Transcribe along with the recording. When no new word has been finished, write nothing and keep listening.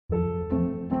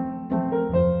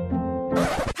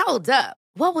Hold up.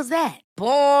 What was that?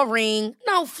 Boring.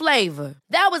 No flavor.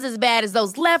 That was as bad as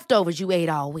those leftovers you ate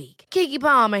all week. Keke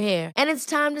Palmer here, and it's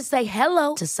time to say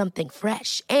hello to something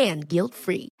fresh and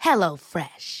guilt-free. Hello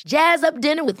Fresh. Jazz up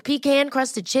dinner with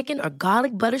pecan-crusted chicken or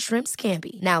garlic butter shrimp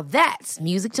scampi. Now that's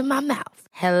music to my mouth.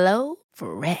 Hello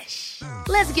Fresh.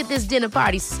 Let's get this dinner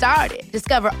party started.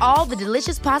 Discover all the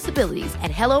delicious possibilities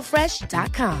at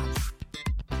hellofresh.com.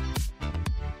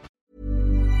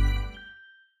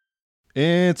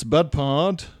 It's Bud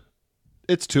Pod.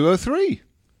 It's 203.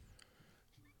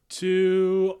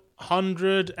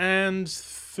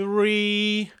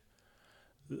 203.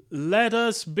 Let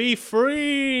us be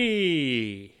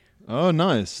free. Oh,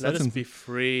 nice. Let us be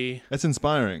free. That's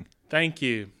inspiring. Thank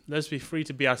you. Let's be free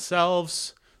to be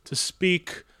ourselves, to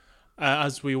speak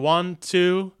as we want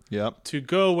to, Yep. to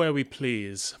go where we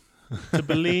please, to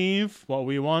believe what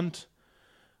we want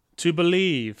to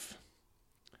believe,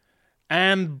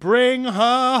 and bring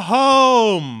her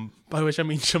home. By which I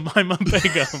mean Shamima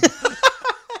Begum.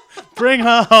 Bring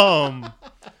her home.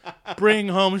 Bring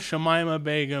home Shamima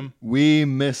Begum, We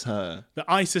miss her. the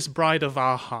ISIS bride of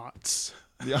our hearts.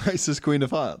 The ISIS Queen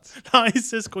of Hearts. The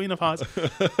ISIS Queen of Hearts.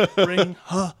 Bring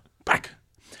her back.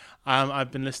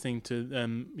 I've been listening to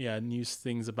news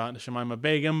things about Shamima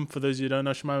Begum. For those of you who don't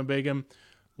know, Shamima Begum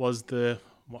was the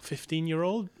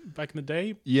 15-year-old back in the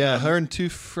day Yeah, her and two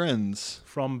friends.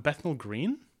 from Bethnal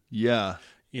Green Yeah.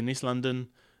 in East London.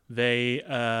 They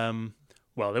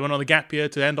they went on the gap year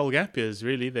to end all gap years.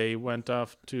 Really, they went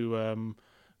off to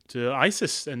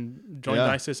ISIS and joined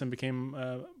ISIS and became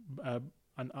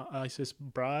an ISIS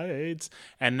brides.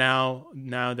 And now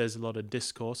there's a lot of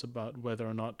discourse about whether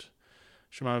or not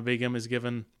Shamima Begum is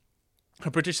given her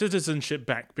British citizenship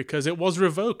back, because it was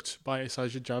revoked by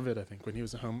Sajid Javid, I think, when he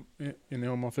was in the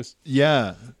Home Office.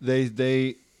 Yeah.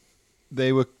 They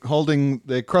were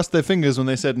they crossed their fingers when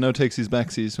they said no takesies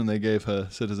backsies when they gave her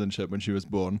citizenship when she was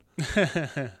born.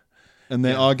 And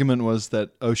their argument was that,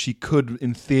 she could,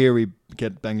 in theory,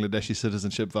 get Bangladeshi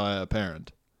citizenship via a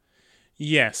parent.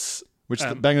 Yes. Which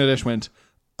Bangladesh went,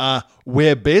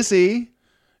 we're busy.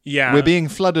 Yeah. We're being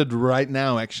flooded right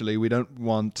now, actually. We don't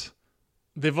want...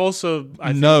 They've also...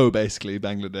 basically,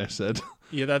 Bangladesh said.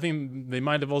 Yeah, I think they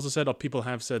might have also said, or people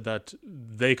have said, that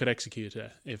they could execute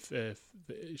her if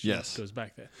she goes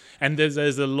back there. And there's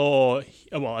a law,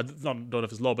 well, I don't know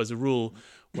if it's law, but it's a rule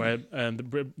where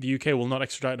the UK will not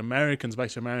extradite Americans back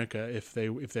to America if they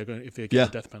get the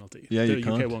death penalty. Yeah, the you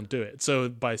UK can't. won't do it. So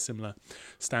by similar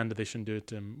standard, they shouldn't do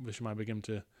it with Shamima Begum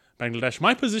to Bangladesh.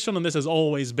 My position on this has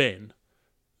always been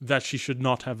that she should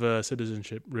not have her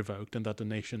citizenship revoked, and that the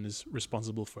nation is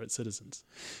responsible for its citizens.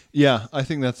 Yeah, I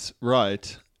think that's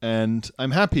right. And I'm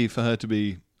happy for her to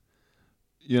be,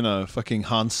 fucking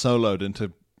Han Solo'd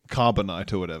into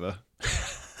carbonite or whatever.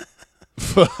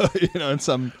 In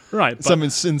some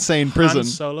insane prison. Han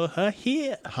Solo her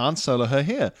here. Han Solo her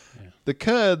here. Yeah. The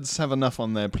Kurds have enough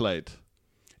on their plate.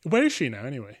 Where is she now,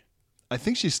 anyway? I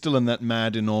think she's still in that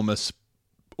mad, enormous,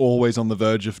 always on the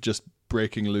verge of just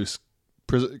breaking loose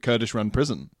Kurdish-run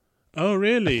prison. Oh,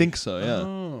 really? I think so, yeah.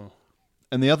 Oh.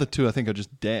 And the other two, I think, are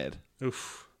just dead.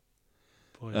 Oof.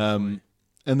 Boy, boy.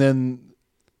 And then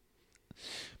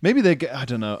maybe I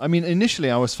don't know. I mean,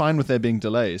 initially I was fine with there being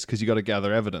delays because you got to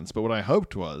gather evidence. But what I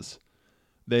hoped was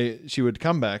she would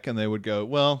come back and they would go,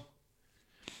 well,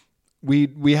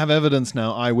 we have evidence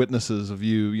now, eyewitnesses of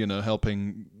you,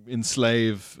 helping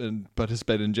enslave and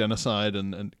participate in genocide.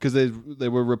 And because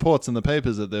there were reports in the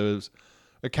papers that there was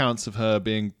accounts of her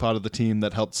being part of the team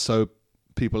that helped sew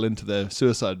people into their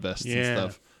suicide vests and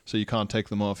stuff, so you can't take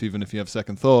them off even if you have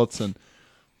second thoughts, and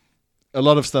a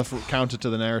lot of stuff counter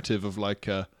to the narrative of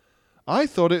I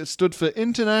thought it stood for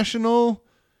International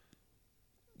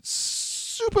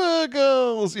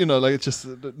Supergirls, it's just,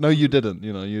 no, you didn't,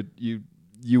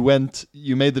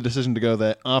 you made the decision to go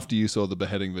there after you saw the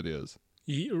beheading videos.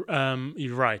 You're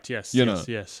right, yes,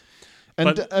 yes.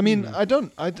 And but, I mean, I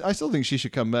still think she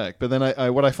should come back. But then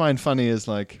what I find funny is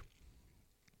a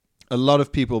lot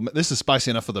of people. This is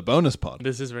spicy enough for the bonus pod.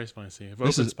 This is very spicy.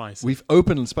 Spicy. We've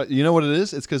opened spicy. You know what it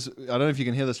is? It's because I don't know if you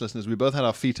can hear this, listeners. We both had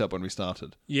our feet up when we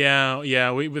started. Yeah.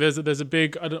 There's a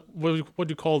big. What do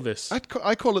you call this?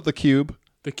 I call it the cube.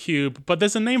 The cube. But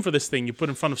there's a name for this thing you put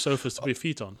in front of sofas to put your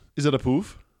feet on. Is it a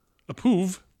poof? A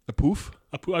poof? A poof?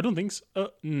 I don't think so. I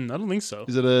don't think so.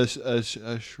 Is it a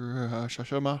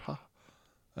shashama?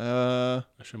 A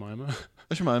Shemima?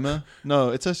 A Shemima? No,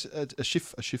 it's a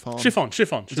chiffon.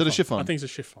 Chiffon. Is it a chiffon? I think it's a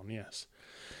chiffon, yes.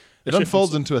 It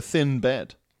unfolds into a thin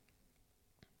bed.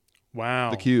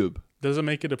 Wow. The cube. Does it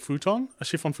make it a futon? A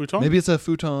chiffon futon? Maybe it's a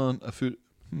futon. A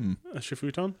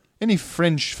chiffon? Any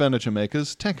French furniture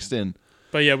makers, text in.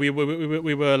 But yeah, we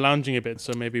were lounging a bit,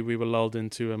 so maybe we were lulled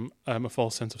into a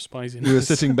false sense of spiciness. We were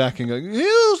sitting back and going,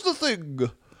 here's the thing.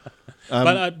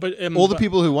 All the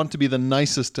people who want to be the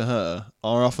nicest to her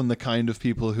are often the kind of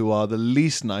people who are the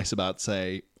least nice about,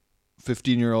 say,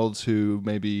 15-year-olds who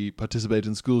maybe participate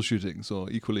in school shootings or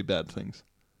equally bad things.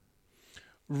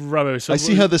 Right, so I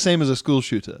see her the same as a school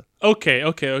shooter. Okay.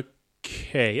 That's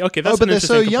but they're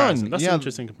so young. That's an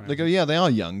interesting comparison. They go, yeah, they are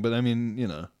young, but I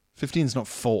mean, 15 is not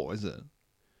 4, is it?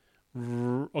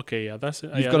 Okay, yeah, that's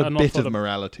it. You've got a bit of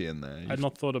morality in there. I'd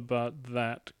not thought about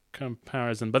that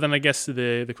comparison, but then I guess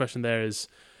the question there is,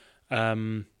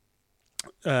 to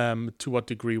what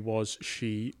degree was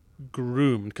she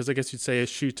groomed? Because I guess you'd say a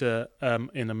shooter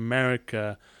in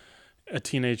America, a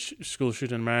teenage school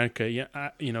shooter in America,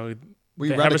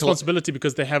 they have responsibility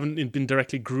because they haven't been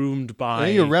directly groomed by...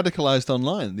 Yeah, you're radicalized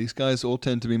online. These guys all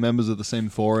tend to be members of the same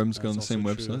forums, go on the same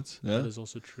websites. Yeah. That is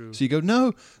also true. So you go,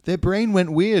 no, their brain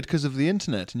went weird because of the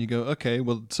internet. And you go, okay,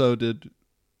 well, so did...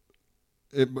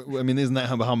 isn't that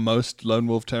how most lone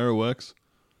wolf terror works?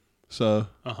 So...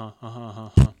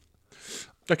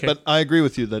 Okay. But I agree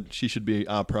with you that she should be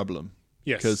our problem.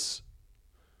 Yes.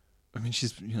 Because,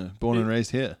 she's born and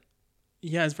raised here.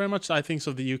 Yeah, it's very much, I think,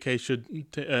 so the UK should,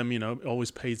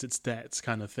 always pays its debts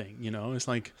kind of thing, It's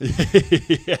like,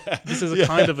 this is a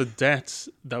kind of a debt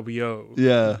that we owe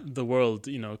the world,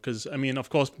 because, of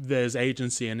course, there's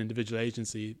agency and individual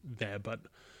agency there, but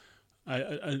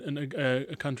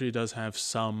a country does have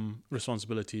some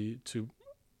responsibility to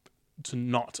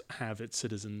not have its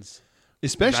citizens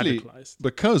especially radicalized.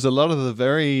 Because a lot of the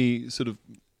very sort of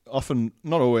often,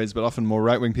 not always, but often more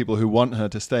right-wing people who want her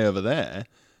to stay over there,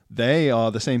 they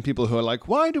are the same people who are like,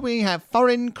 why do we have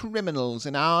foreign criminals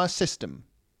in our system?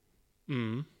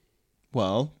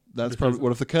 Well, that's probably...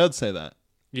 What if the Kurds say that?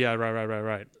 Yeah,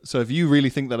 right. So if you really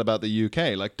think that about the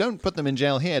UK, like, don't put them in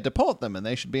jail here, deport them, and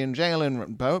they should be in jail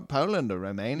in Poland or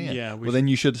Romania. Yeah, then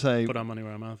you should say... Put our money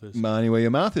where our mouth is. Money where your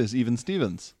mouth is, even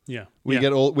Stevens. Yeah. We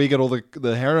get all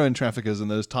the heroin traffickers in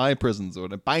those Thai prisons, or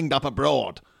they're banged up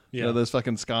abroad. Yeah. Those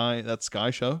fucking Sky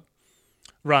show?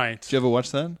 Right. Did you ever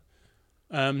watch that?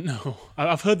 No,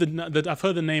 I've heard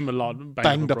the name a lot.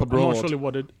 Banged up abroad. I'm not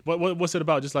sure what's it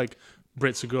about. Just like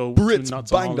Brits who go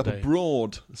nuts banged on up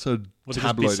abroad. So would tabloidy. It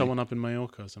just be someone up in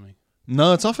Mallorca or something?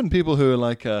 No, it's often people who are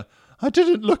like, I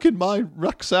didn't look in my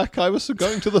rucksack. I was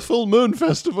going to the Full Moon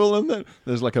Festival, and then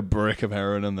there's like a brick of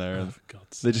heroin in there. And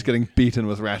they're just getting beaten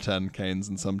with rattan canes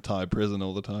in some Thai prison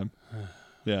all the time.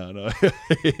 Yeah, no.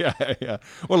 yeah.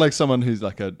 Or like someone who's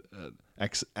like a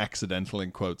accidental,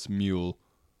 in quotes, mule,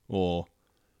 or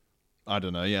I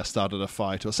don't know, started a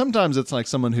fight. Or sometimes it's like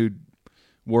someone who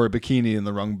wore a bikini in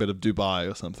the wrong bit of Dubai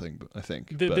or something, I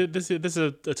think. This is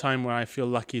a time where I feel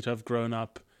lucky to have grown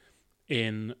up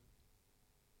in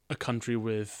a country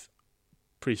with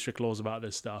pretty strict laws about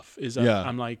this stuff.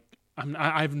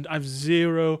 I've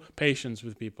zero patience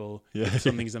with people if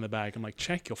something's in the bag. I'm like,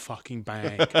 check your fucking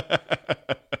bag.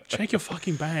 Check your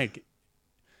fucking bag.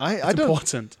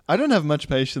 Important. I don't have much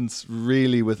patience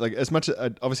really with, like, as much.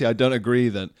 Obviously, I don't agree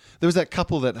that there was that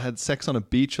couple that had sex on a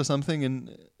beach or something,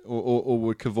 or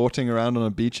were cavorting around on a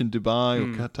beach in Dubai or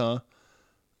Qatar,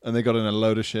 and they got in a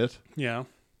load of shit. Yeah.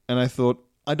 And I thought,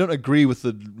 I don't agree with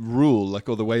the rule,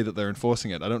 or the way that they're enforcing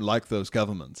it. I don't like those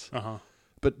governments.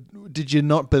 But did you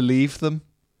not believe them?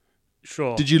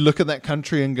 Sure. Did you look at that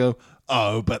country and go,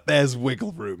 oh, but there's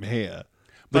wiggle room here?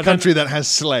 The country that has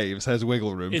slaves has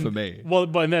wiggle room for me. Well,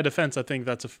 but in their defense, I think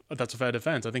that's a fair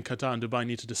defense. I think Qatar and Dubai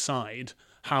need to decide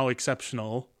how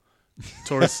exceptional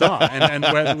tourists are, and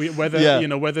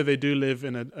whether they do live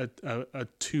in a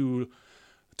two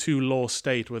law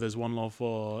state where there's one law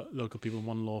for local people and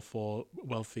one law for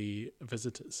wealthy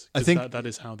visitors. I think that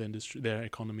is how their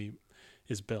economy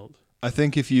is built. I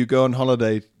think if you go on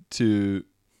holiday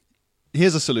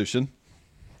here's a solution.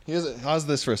 How's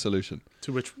this for a solution?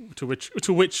 To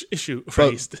which issue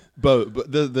phrased? But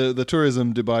the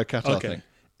tourism Dubai Qatar thing.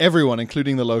 Everyone,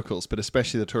 including the locals, but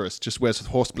especially the tourists, just wears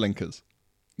horse blinkers.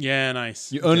 Yeah,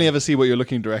 nice. You only ever see what you're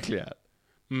looking directly at,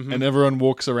 and everyone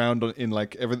walks around in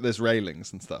there's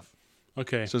railings and stuff.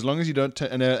 Okay. So as long as you don't,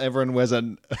 and everyone wears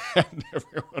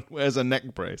a neck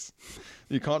brace,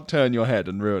 you can't turn your head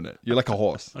and ruin it. You're like a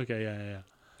horse. Okay. Yeah.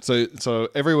 So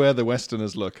everywhere the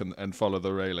Westerners look and follow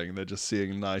the railing, they're just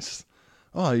seeing nice,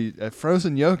 a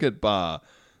frozen yogurt bar,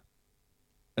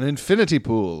 an infinity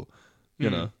pool,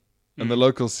 and the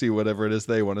locals see whatever it is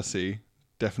they want to see.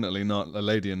 Definitely not a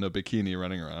lady in a bikini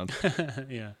running around.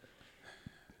 Yeah.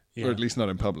 Or at least not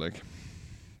in public.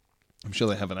 I'm sure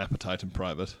they have an appetite in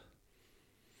private.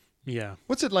 Yeah.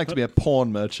 What's it like to be a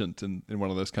porn merchant in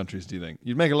one of those countries, do you think?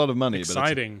 You'd make a lot of money.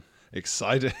 Exciting.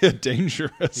 exciting,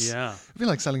 dangerous. Yeah. I feel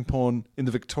like selling porn in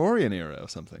the Victorian era or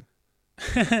something.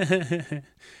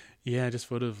 Yeah, just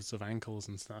photos of ankles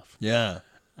and stuff. Yeah.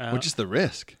 Which is the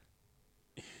risk?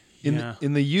 Yeah.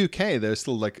 In the UK, there's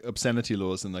still like obscenity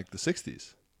laws in like the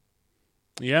 60s.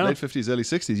 Yeah. Late 50s, early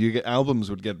 60s. Albums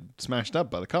would get smashed up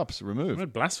by the cops, We removed.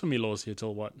 had blasphemy laws here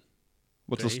till what?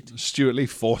 What's the Stuart Lee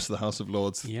forced the House of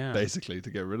Lords Yeah. basically to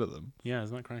get rid of them. Yeah,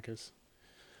 isn't that crackers?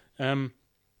 But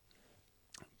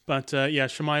yeah,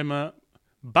 Jemima,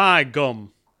 by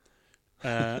gum.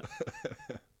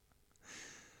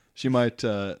 She might.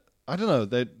 I don't know.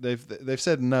 They've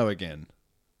said no again,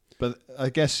 but I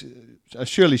guess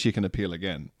surely she can appeal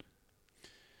again.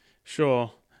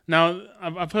 Sure. Now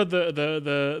I've heard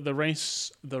the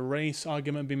race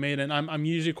argument be made, and I'm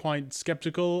usually quite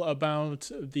skeptical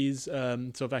about these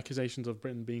sort of accusations of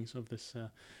Britain being sort of this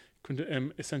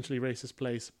essentially racist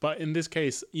place. But in this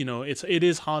case, it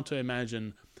is hard to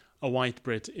imagine a white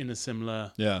Brit in a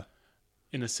similar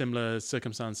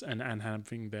circumstance and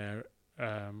having their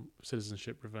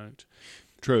citizenship revoked.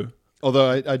 True.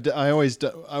 Although I always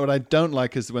what I don't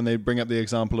like is when they bring up the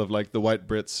example of like the white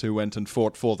Brits who went and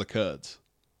fought for the Kurds.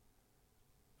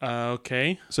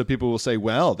 Okay. So people will say,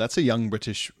 well, that's a young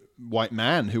British white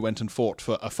man who went and fought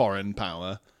for a foreign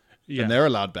power, Yeah. and they're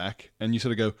allowed back. And you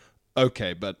sort of go,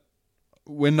 okay, but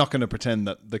we're not going to pretend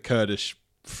that the Kurdish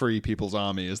Free People's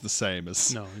Army is the same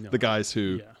as No. the guys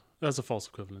who Yeah. That's a false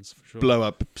equivalence for sure. blow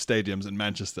up stadiums in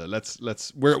Manchester.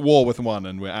 We're at war with one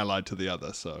and we're allied to the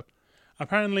other. So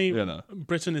Apparently, know.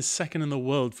 Britain is second in the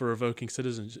world for revoking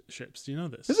citizenships. Do you know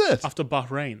this? Is it? After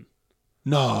Bahrain.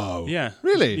 no, Yeah.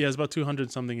 really, Yeah, it's about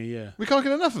 200 something a year. we can't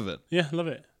get enough of it. Yeah, love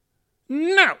it.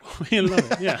 No, we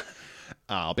love it. Yeah,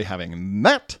 I'll be having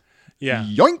that. yeah.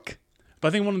 Yoink. But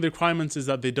I think one of the requirements is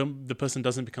that the person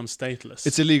doesn't become stateless.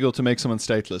 It's illegal to make someone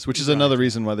stateless, which is Right. another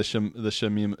reason why the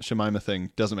Shamima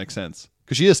thing doesn't make sense.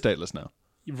 Because she is stateless now.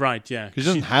 right. Yeah, Because she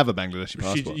doesn't have a Bangladeshi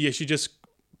passport. she just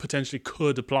potentially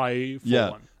could apply for Yeah.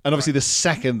 one. And obviously, the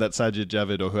second that Sajid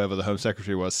Javid or whoever the Home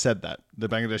Secretary was said that, the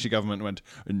Bangladeshi government went,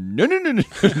 no.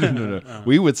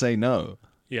 We would say no.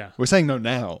 Yeah, We're saying no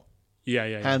now. yeah.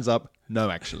 Hands up.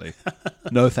 No, actually.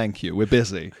 No, thank you. We're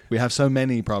busy. We have so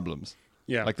many problems.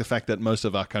 yeah, Like the fact that most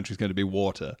of our country is going to be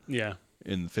water yeah.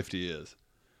 in 50 years.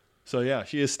 So yeah,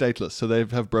 she is stateless. So they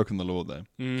have broken the law there.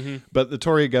 Mm-hmm. But the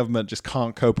Tory government just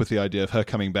can't cope with the idea of her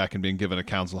coming back and being given a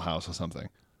council house or something.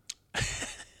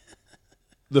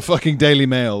 The fucking Daily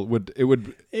Mail would It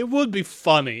would be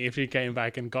funny if she came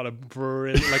back and got a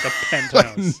like a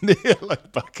penthouse. near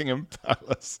like Buckingham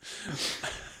Palace.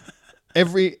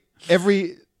 Every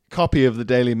copy of the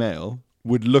Daily Mail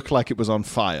would look like it was on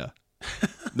fire.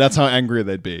 That's how angry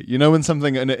they'd be. You know when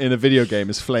something in a video game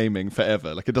is flaming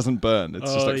forever, like it doesn't burn.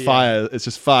 It's just like fire. It's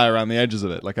just fire around the edges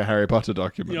of it, like a Harry Potter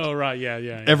document. Oh right,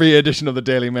 yeah. Every edition of the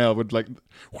Daily Mail would like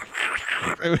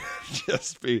it would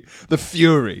just be the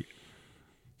fury.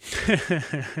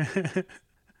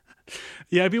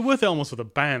 Yeah, it'd be worth it almost for the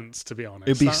bands, to be honest.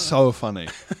 It'd be so funny.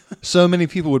 So many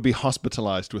people would be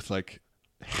hospitalized with like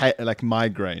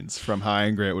migraines from how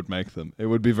angry it would make them. It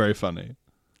would be very funny.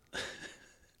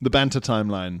 The banter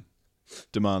timeline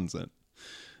demands it.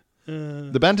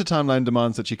 The banter timeline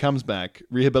demands that she comes back,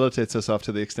 rehabilitates herself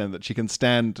to the extent that she can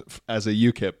stand as a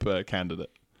UKIP candidate.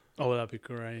 Oh, that'd be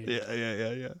great.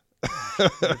 Yeah.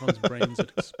 Everyone's brains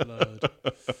would explode.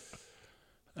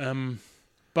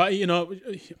 But you know,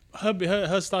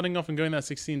 her starting off and going at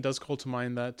 16 does call to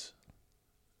mind that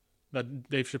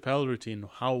Dave Chappelle routine.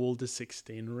 How old is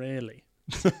 16 really?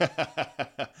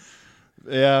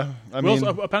 Yeah, I mean,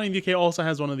 also, apparently the UK also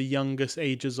has one of the youngest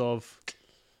ages of.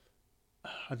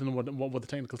 I don't know what the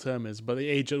technical term is, but the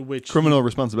age at which criminal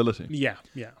responsibility. Yeah.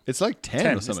 It's like 10,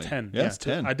 10 or something. It's 10. Yeah, it's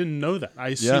 10. I didn't know that. I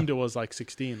assumed it was like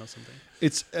 16 or something.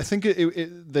 I think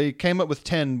they came up with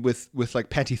 10 with like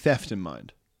petty theft in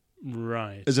mind.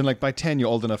 Right. As in, like, by 10, you're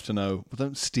old enough to know, well,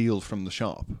 don't steal from the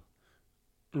shop.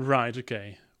 Right,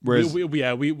 okay. Whereas,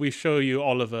 we show you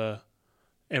Oliver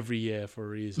every year for a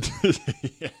reason.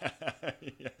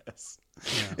 Yes.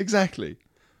 Yeah. Exactly.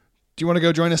 Do you want to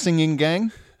go join a singing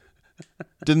gang?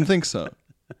 Didn't think so.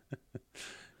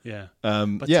 Yeah.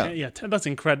 But 10, that's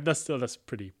incredible. That's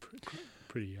pretty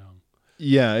young.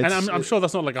 Yeah, and I'm sure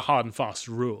that's not like a hard and fast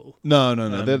rule. No.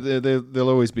 They'll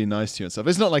always be nice to you and stuff.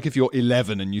 It's not like if you're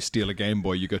 11 and you steal a Game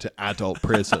Boy, you go to adult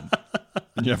prison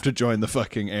and you have to join the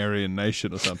fucking Aryan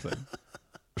Nation or something.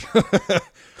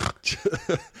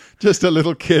 Just a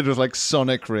little kid with like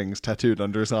Sonic rings tattooed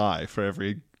under his eye for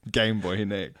every Game Boy he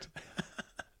nicked.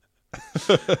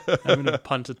 Having to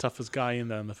punch the toughest guy in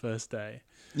there on the first day.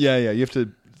 Yeah.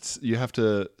 You have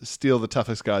to steal the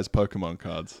toughest guy's Pokemon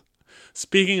cards.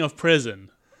 Speaking of prison,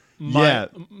 Yeah.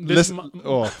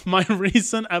 my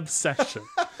recent obsession.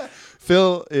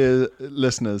 Phil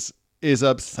listeners is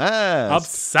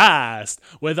obsessed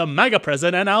With a mega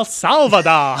prison in El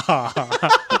Salvador.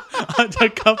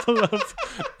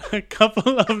 a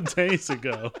couple of days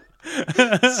ago.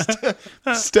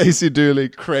 Stacey Dooley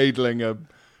cradling a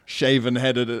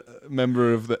shaven-headed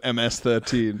member of the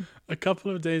MS-13. A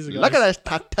couple of days ago, Look at those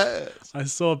tattoos. I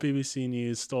saw a BBC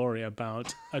News story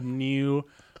about a new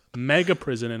mega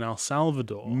prison in El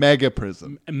Salvador. Mega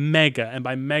prison. Mega, and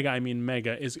by mega I mean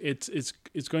mega.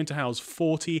 It's going to house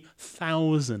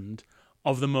 40,000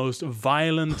 of the most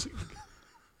violent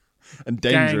And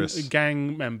dangerous.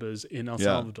 gang members in El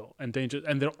Salvador, and dangerous,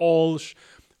 and they're all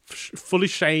fully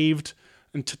shaved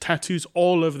and tattoos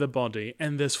all over their body.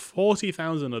 And there's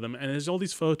 40,000 of them, and there's all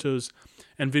these photos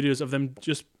and videos of them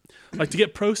just. Like, to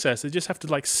get processed, they just have to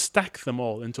like stack them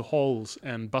all into halls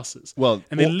and buses. Well,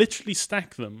 and they literally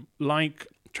stack them like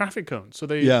traffic cones. So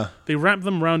they wrap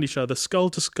them around each other, skull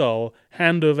to skull,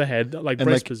 hand over head, like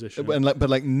brace position.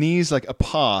 But knees like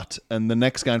apart, and the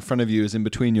next guy in front of you is in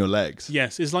between your legs.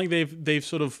 Yes, it's like they've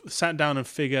sort of sat down and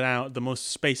figured out the most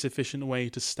space efficient way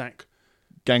to stack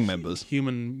Gang members.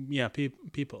 Human,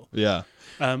 people. Yeah.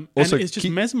 Also, and it's just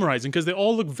mesmerizing because they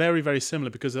all look very, very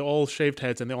similar because they're all shaved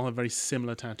heads and they all have very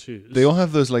similar tattoos. They all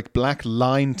have those like black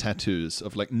line tattoos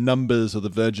of like numbers or the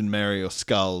Virgin Mary or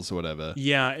skulls or whatever.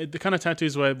 Yeah, the kind of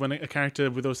tattoos where when a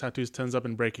character with those tattoos turns up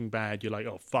in Breaking Bad, you're like,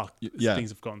 oh, fuck, things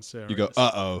have gone serious. You go,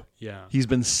 uh-oh. Yeah. He's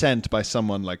been sent by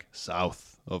someone like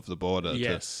south of the border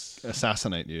to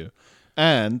assassinate you.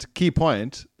 And, key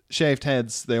point... Shaved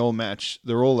heads, they all match.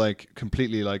 They're all like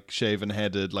completely like shaven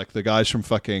headed, like the guys from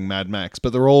fucking Mad Max,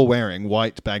 but they're all wearing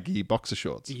white baggy boxer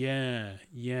shorts. Yeah.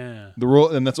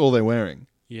 And that's all they're wearing.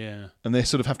 Yeah. And they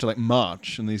sort of have to like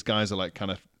march, and these guys are like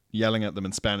kind of yelling at them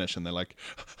in Spanish, and they're like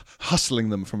hustling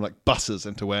them from like buses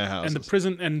into warehouses. And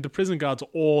the prison guards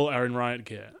all are in riot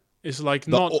gear. It's like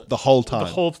the whole time.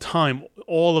 The whole time,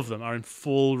 all of them are in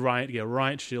full riot gear,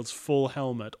 riot shields, full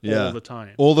helmet, all the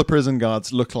time. All the prison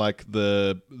guards look like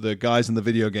the guys in the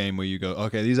video game where you go,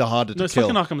 okay, these are harder to kill. It's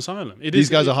like an Arkham Asylum. These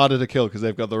guys are harder to kill because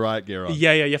they've got the riot gear on.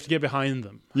 Yeah, you have to get behind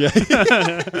them. Yeah.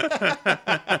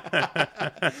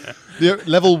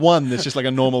 Level 1, it's just like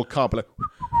a normal cop with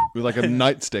like a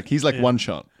nightstick. He's like one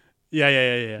shot.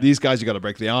 Yeah. These guys, you got to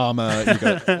break the armor.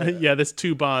 Yeah, there's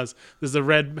 2 bars. There's a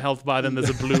red health bar, then there's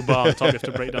a blue bar on top. You have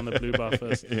to break down the blue bar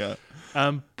first. Yeah.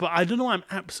 But I don't know. I'm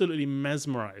absolutely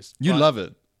mesmerized. You love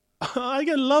it. I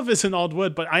get love is an odd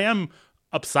word, but I am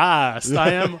obsessed.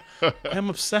 I am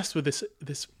obsessed with this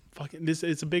fucking.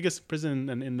 It's the biggest prison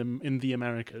in the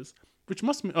Americas, which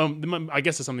must. I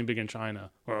guess there's something big in China.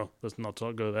 Well, let's not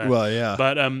go there. Well, yeah.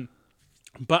 But I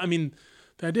mean,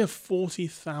 the idea of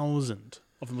 40,000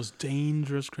 of the most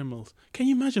dangerous criminals. Can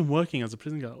you imagine working as a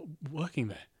prison guard, working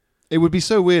there? It would be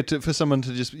so weird for someone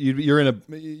to just you're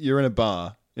in a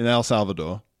bar in El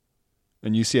Salvador,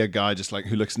 and you see a guy just like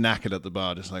who looks knackered at the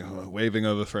bar, just like waving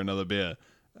over for another beer,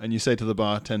 and you say to the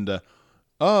bartender,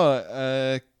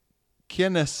 "Oh,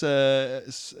 ¿quién es el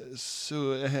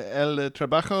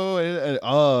trabajo?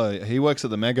 Oh, he works at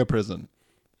the mega prison."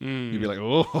 You'd be like,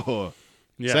 "Oh,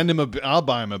 send him I'll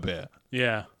buy him a beer."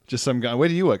 Yeah. Just some guy. Where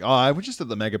do you work? Oh, I was just at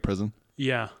the mega prison.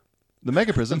 Yeah. The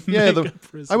mega prison? Yeah,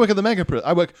 prison. I work at the mega prison.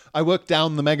 I work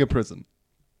down the mega prison.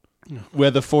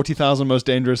 Where the 40,000 most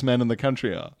dangerous men in the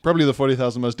country are. Probably the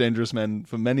 40,000 most dangerous men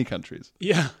for many countries.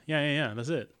 Yeah. That's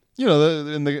it. You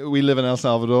know, we live in El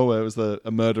Salvador, where it was a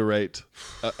murder rate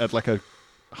at like a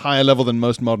higher level than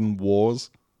most modern wars.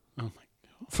 Oh my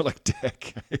God. For like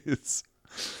decades.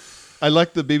 I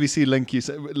like the BBC link you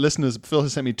said. Listeners, Phil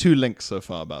has sent me 2 links so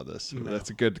far about this. No.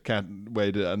 That's a good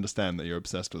way to understand that you're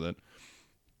obsessed with it.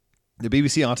 The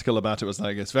BBC article about it was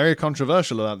like, it's very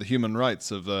controversial about the human rights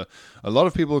of a lot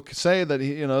of people say that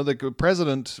the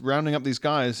president rounding up these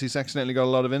guys, he's accidentally got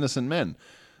a lot of innocent men.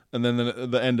 And then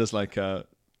the end is like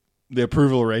the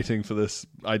approval rating for this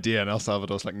idea in El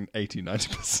Salvador is like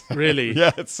 80-90%. Really?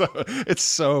 Yeah, it's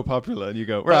so popular, and you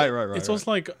go right. It's also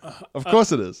like of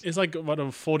course it is. It's like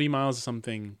 40 miles or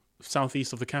something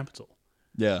southeast of the capital.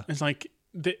 Yeah, it's like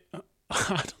I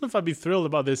don't know if I'd be thrilled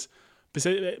about this.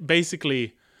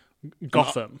 Basically,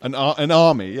 Gotham, an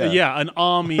army. Yeah, an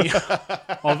army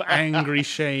of angry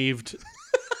shaved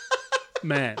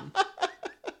men,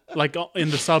 like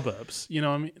in the suburbs. You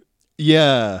know what I mean?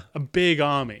 Yeah, a big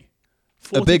army.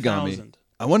 40, a big army.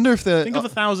 I wonder if think of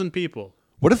 1,000 people.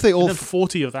 What if they all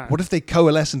 40 of that? What if they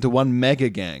coalesce into one mega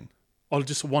gang? Or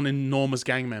just one enormous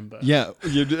gang member? Yeah,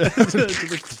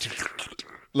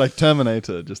 like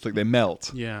Terminator, just like they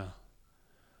melt. Yeah.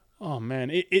 Oh man,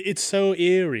 it's so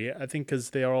eerie. I think because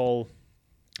they all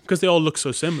look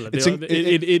so similar.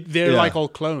 They're yeah. like all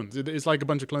clones. It's like a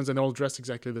bunch of clones, and they're all dressed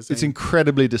exactly the same. It's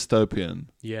incredibly dystopian.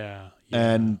 Yeah.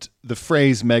 And the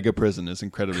phrase mega prison is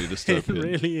incredibly It dystopian.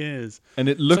 really is. And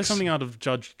it It's looks like something out of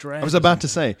Judge Dredd. I was about to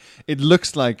say, it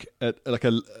looks like a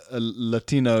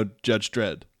Latino Judge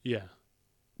Dredd. Yeah.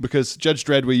 Because Judge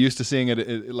Dredd, we're used to seeing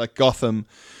it like Gotham.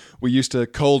 We're used to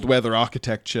cold weather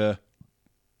architecture.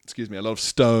 Excuse me, a lot of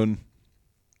stone,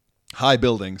 high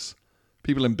buildings,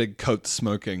 people in big coats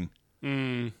smoking,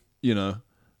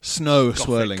 snow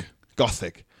swirling,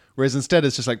 gothic. Whereas instead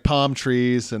it's just like palm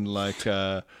trees and like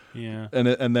and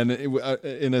then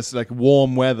in this like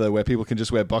warm weather where people can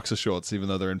just wear boxer shorts even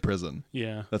though they're in prison.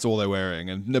 Yeah. That's all they're wearing,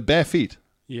 and bare feet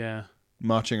Yeah.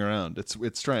 marching around. It's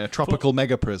strange, a tropical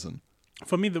mega prison.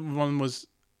 For me, the one was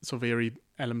sort of eerie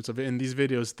elements of it. In these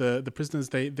videos, the prisoners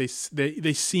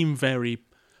they seem very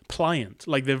pliant.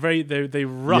 Like they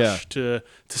rush to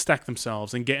stack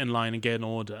themselves and get in line and get in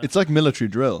order. It's like military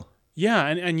drill. Yeah,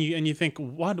 and you think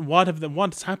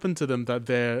what's happened to them that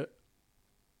they're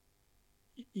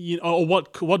or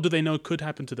what do they know could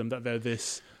happen to them that they're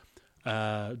this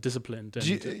disciplined?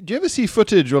 And Do you ever see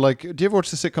footage or like? Do you ever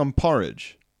watch the sitcom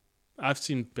Porridge? I've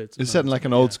seen bits. It's set in like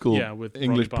an old school with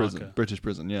English Ronnie prison, Barker. British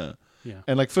prison, yeah. Yeah.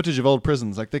 And like footage of old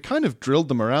prisons, like they kind of drilled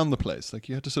them around the place. Like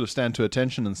you had to sort of stand to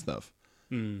attention and stuff.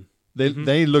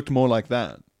 They looked more like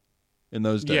that in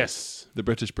those days. Yes. The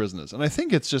British prisoners. And I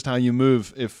think it's just how you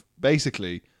move if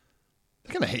basically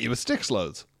they're gonna hit you with sticks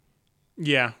loads.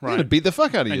 Yeah, They're gonna right. beat the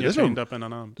fuck out of you. And you're There's no, chained up and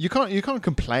unarmed. you can't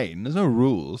complain. There's no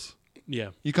rules.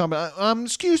 Yeah. You can't be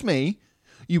excuse me,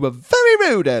 you were very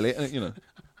rude earlier.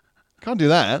 Can't do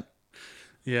that.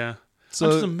 Yeah. So-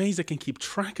 I'm just amazed I can keep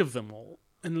track of them all.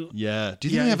 And Yeah. Do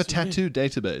you think they have a it's weird. tattoo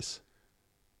database?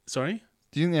 Sorry?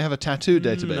 Do you think they have a tattoo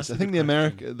database? that's a I think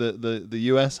good the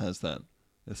US has that.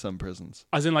 There's some prisons.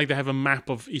 As in, like, they have a map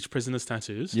of each prisoner's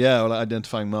tattoos? Yeah, well,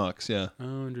 identifying marks. Yeah,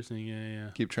 Oh, interesting. Yeah.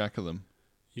 keep track of them.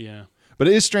 Yeah. But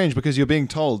it is strange because you're being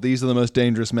told these are the most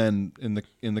dangerous men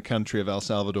in the country of El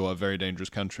Salvador, a very dangerous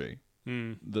country.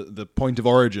 The point of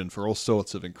origin for all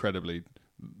sorts of incredibly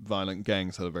violent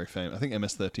gangs that are very famous. I think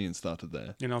MS-13 started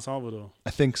there. In El Salvador. I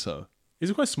think so. Is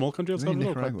it quite a small country, El I think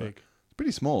Salvador? Or quite Nicaragua. big? It's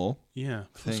pretty small. Yeah.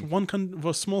 For think. for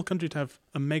a small country to have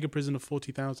a mega prison of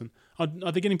 40,000. Are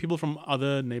they getting people from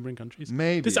other neighboring countries?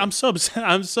 Maybe. I'm so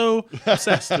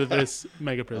obsessed with this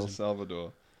mega El prison.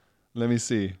 Salvador. Let me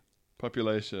see.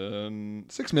 Population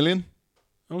 6 million.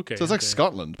 Okay. So it's like okay.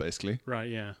 Scotland, basically. Right,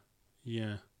 yeah.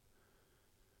 Yeah.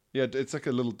 Yeah, it's like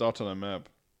a little dot on a map.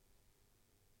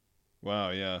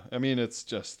 Wow, yeah. I mean, it's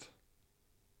just...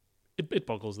 It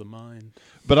boggles the mind.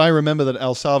 But I remember that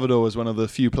El Salvador was one of the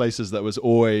few places that was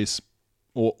always,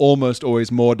 or almost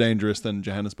always, more dangerous than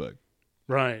Johannesburg.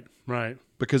 Right.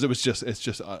 Because it's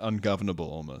just ungovernable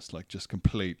almost. Like, just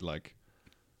complete, like,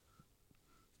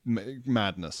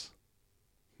 madness.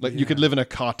 Like, you could live in a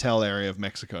cartel area of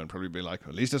Mexico and probably be like,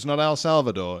 at least it's not El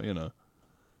Salvador,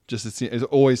 Just it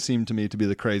always seemed to me to be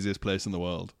the craziest place in the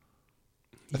world.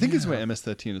 I think it's where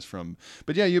MS-13 is from.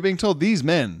 But yeah, you're being told these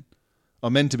men are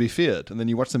meant to be feared, and then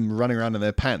you watch them running around in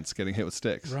their pants getting hit with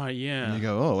sticks. Right, yeah. And you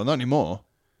go, oh, well, not anymore.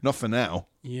 Not for now.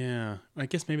 Yeah. I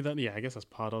guess maybe I guess that's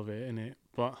part of it, isn't it?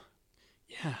 But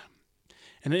yeah.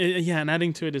 And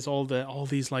adding to it is all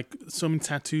these like so many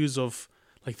tattoos of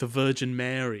like the Virgin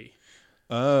Mary.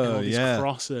 And Oh, all these yeah.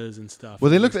 crosses and stuff.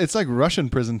 Well, it's like Russian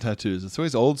prison tattoos. It's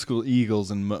always old school eagles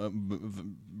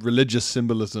and religious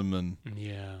symbolism. And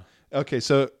Yeah. okay,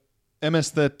 so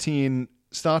MS-13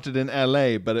 started in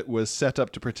LA, but it was set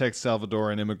up to protect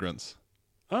Salvadoran immigrants.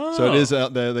 Oh. So it is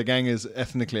the gang is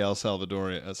ethnically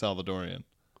Salvadorian.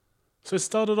 So it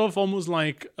started off almost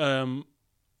like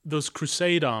those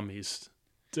crusade armies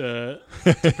to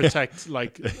protect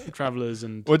like travelers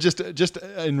and Or just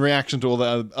in reaction to all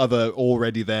the other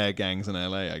already there gangs in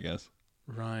LA, I guess.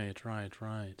 right.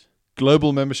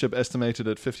 Global membership estimated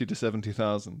at 50 to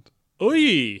 70,000. Oi!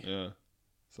 Yeah,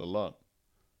 it's a lot.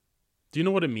 Do you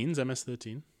know what it means,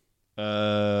 MS-13?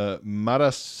 Mara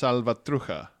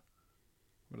Salvatrucha.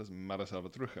 What does Mara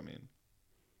Salvatrucha mean?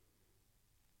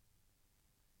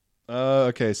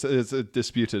 Okay, so it's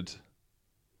disputed.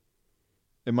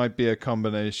 It might be a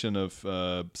combination of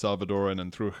Salvadoran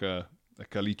and Trucha, a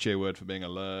Caliche word for being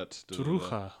alert.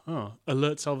 Trucha. Oh,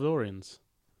 alert Salvadorians.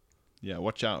 Yeah,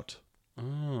 watch out.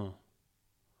 Oh.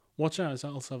 Watch out, it's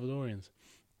El Salvadorians.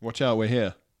 Watch out, we're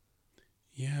here.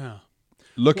 Yeah.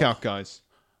 Look out, guys.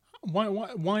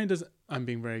 Why does, I'm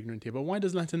being very ignorant here, but why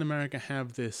does Latin America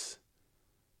have this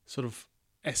sort of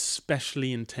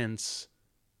especially intense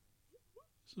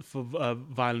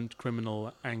violent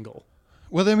criminal angle?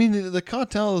 Well, I mean, the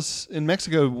cartels in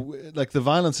Mexico, like the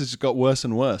violence has just got worse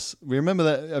and worse. We remember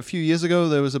that a few years ago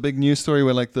there was a big news story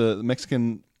where like the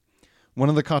Mexican, one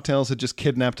of the cartels had just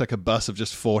kidnapped like a bus of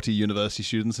just 40 university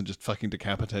students and just fucking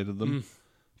decapitated them.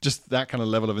 Just that kind of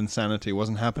level of insanity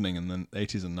wasn't happening in the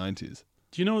 80s and 90s.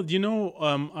 Do you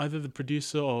know either the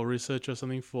producer or researcher or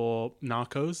something for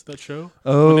Narcos, that show?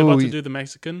 Oh, when they were about to do the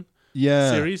Mexican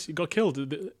yeah. series, he got killed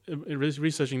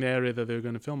researching the area that they were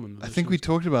going to film in. I think we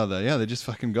talked about that. Yeah, they just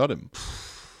fucking got him.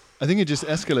 I think it just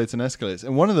escalates and escalates.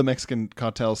 And one of the Mexican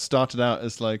cartels started out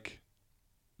as like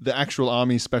the actual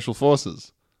army special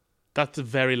forces. That's a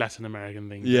very Latin American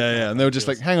thing. Yeah. And they were just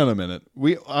like, hang on a minute.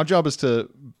 Our job is to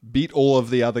beat all of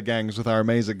the other gangs with our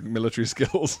amazing military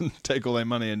skills and take all their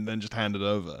money and then just hand it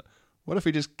over. What if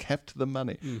we just kept the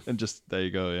money? And just, there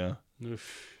you go, yeah.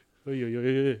 Oof.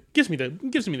 Gives me the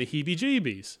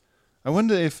heebie-jeebies. I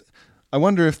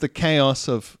wonder if the chaos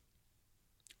of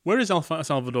Where is El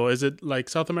Salvador? Is it like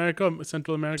South America,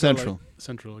 Central America? Central. Like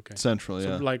Central, okay. Central,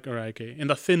 yeah. So like, all right, okay. In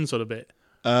the thin sort of bit.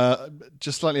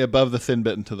 Just slightly above the thin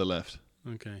bit and to the left.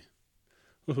 Okay.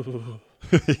 Yeah.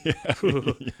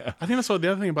 I think that's what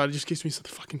the other thing about it just gives me some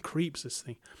fucking creeps. This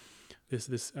thing,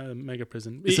 this mega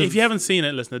prison. It's If you haven't seen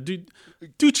it, listener,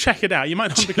 do check it out. You might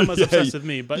not become as obsessed with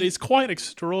me, but it's quite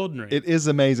extraordinary. It is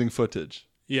amazing footage.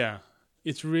 Yeah,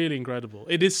 it's really incredible.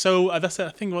 It is so.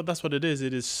 That's what it is.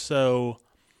 It is so.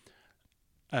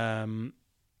 Dystopian.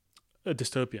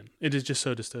 It is just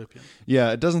so dystopian.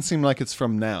 Yeah, it doesn't seem like it's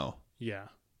from now. Yeah.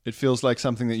 It feels like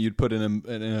something that you'd put in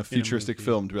a futuristic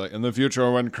film to be like, in the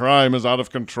future when crime is out of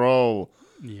control.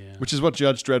 Yeah. Which is what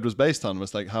Judge Dredd was based on,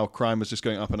 was like how crime was just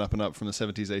going up and up and up from the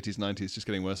 70s, 80s, 90s, just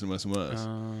getting worse and worse and worse.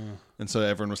 And so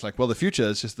everyone was like, well, the future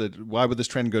is just that, why would this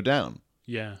trend go down?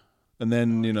 Yeah. And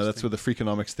then, that's where the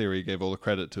Freakonomics theory gave all the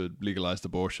credit to legalized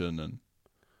abortion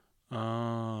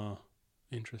and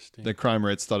interesting. the crime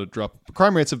rates started drop.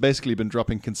 Crime rates have basically been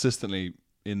dropping consistently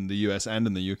in the US and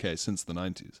in the UK since the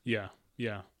 90s. Yeah.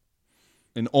 Yeah.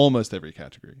 In almost every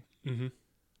category. Mm-hmm.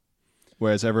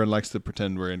 Whereas everyone likes to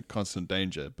pretend we're in constant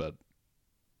danger, but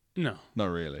No. not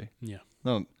really. Yeah.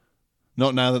 Not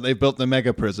now that they've built the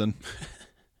mega prison.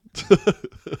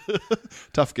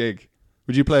 Tough gig.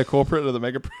 Would you play a corporate at the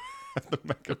mega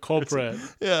A corporate.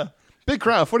 prison? Yeah. Big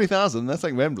crowd, 40,000. That's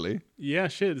like Wembley. Yeah,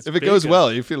 shit. If it goes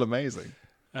well, you feel amazing.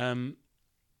 Yeah,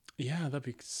 that'd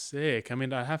be sick. I mean,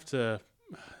 you'd have to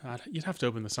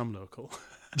open the Some Local.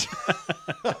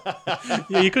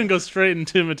 Yeah, you couldn't go straight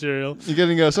into material. You're going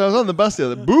to go, so I was on the bus the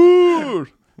other day. Boo!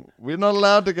 We're not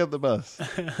allowed to get the bus.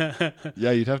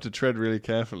 Yeah, you'd have to tread really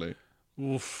carefully.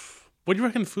 Oof. What do you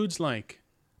reckon food's like?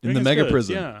 In the mega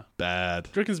prison? Yeah. Bad.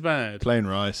 Dricken's bad. Plain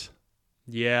rice.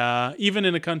 Yeah, even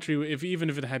in a country, even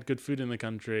if it had good food in the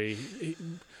country,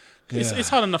 it's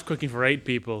hard enough cooking for 8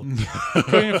 people.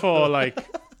 Cooking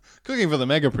for the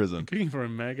mega prison. Cooking for a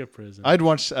mega prison. I'd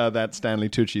watch that Stanley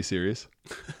Tucci series.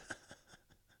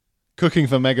 Cooking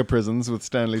for Mega Prisons with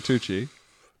Stanley Tucci.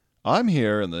 I'm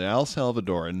here in the El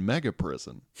Salvadoran mega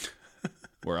prison,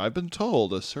 where I've been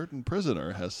told a certain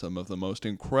prisoner has some of the most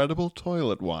incredible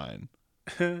toilet wine.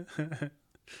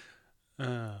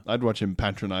 I'd watch him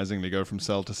patronizingly go from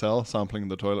cell to cell, sampling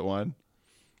the toilet wine.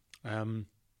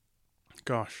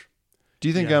 Gosh. Do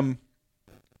you think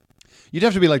you'd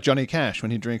have to be like Johnny Cash when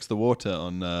he drinks the water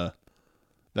on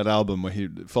that album where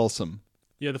Folsom.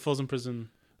 Yeah, the Folsom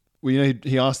Prison. Well,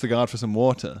 he asked the guard for some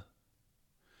water.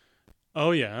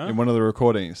 Oh, yeah? In one of the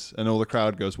recordings, and all the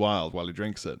crowd goes wild while he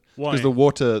drinks it. Why? Because the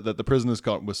water that the prisoners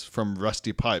got was from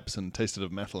rusty pipes and tasted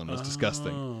of metal and was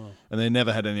disgusting. And they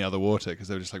never had any other water because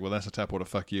they were just like, well, that's a tap water,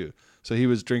 fuck you. So he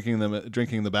was drinking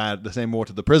the same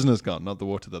water the prisoners got, not the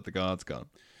water that the guards got.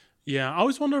 Yeah, I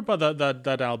always wonder about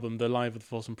that album, the Live at the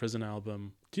Folsom Prison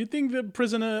album. Do you think the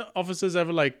prisoner officers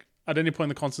ever, at any point in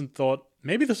the concert thought,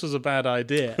 maybe this was a bad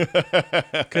idea?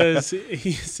 Because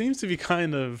he seems to be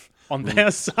kind of on their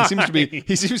side.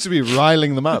 He seems to be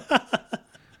riling them up.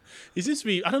 He seems to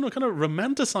be, I don't know, kind of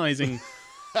romanticizing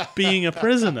being a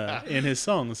prisoner in his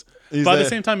songs. But at the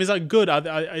same time, is that good?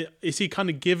 Is he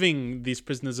kind of giving these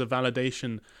prisoners a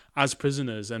validation as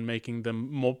prisoners and making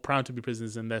them more proud to be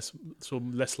prisoners and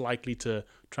less likely to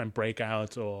try and break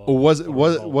out or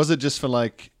was it just for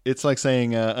it's like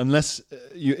saying unless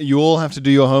you all have to do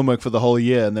your homework for the whole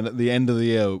year and then at the end of the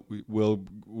year we'll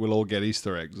all get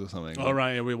Easter eggs or something. All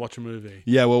right, we watch a movie.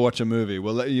 Yeah, we'll watch a movie.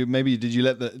 Well,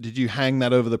 did you hang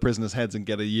that over the prisoners' heads and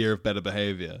get a year of better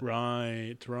behavior?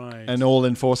 Right. And all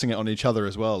enforcing it on each other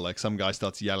as well. Like some guy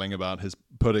starts yelling about his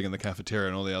pudding in the cafeteria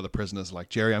and all the other prisoners are like,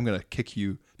 Jerry, I'm going to kick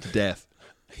you to death.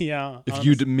 Yeah. If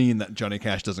you mean that Johnny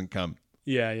Cash doesn't come.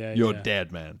 Yeah. You're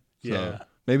dead, man. So yeah.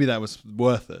 maybe that was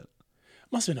worth it.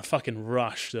 Must have been a fucking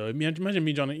rush, though. I mean, imagine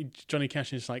me, Johnny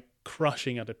Cash, just like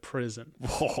crushing at a prison.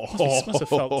 Must have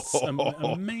felt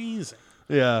amazing.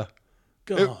 Yeah.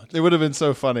 God. It would have been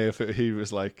so funny if he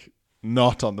was like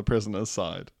not on the prisoner's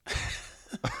side.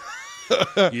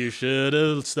 You should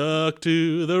have stuck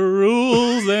to the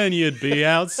rules, then you'd be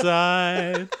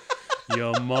outside.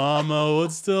 Your mama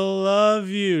would still love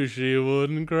you. She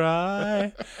wouldn't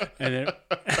cry. And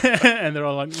they're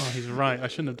all like, oh, he's right. I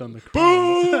shouldn't have done the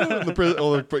crime.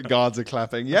 All the guards are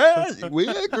clapping. Yes, we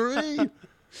agree.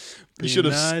 Be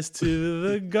nice to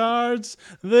the guards.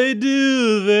 They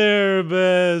do their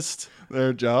best.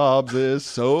 Their jobs is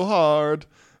so hard.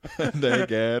 They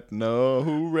get no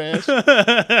rest.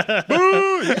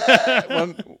 Boo!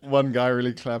 Yeah! One guy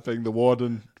really clapping. The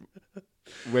warden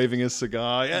waving his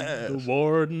cigar. Yes. The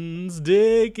warden's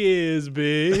dick is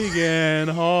big and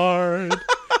hard.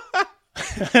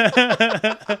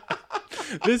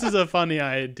 This is a funny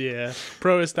idea.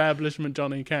 Pro-establishment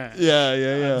Johnny Cash.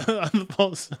 Yeah. On the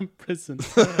Folsom prison.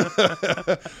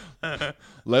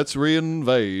 Let's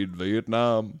reinvade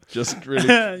Vietnam. Just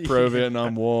really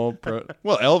pro-Vietnam War.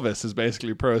 Well, Elvis is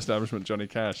basically pro-establishment Johnny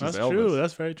Cash. That's Elvis. true.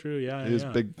 That's very true. Yeah. His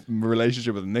big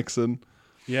relationship with Nixon.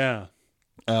 Yeah.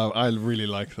 I really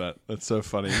like that. That's so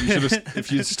funny. You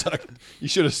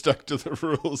should have stuck to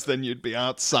the rules. Then you'd be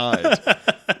outside.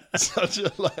 Such a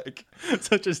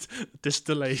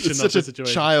distillation of such the a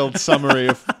situation. child summary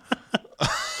of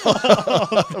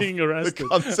Being arrested. the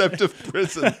concept of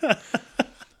prison.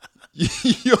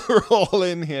 You're all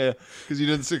in here because you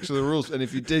didn't stick to the rules, and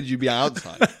if you did, you'd be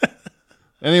outside.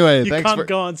 Anyway, You can't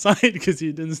go outside because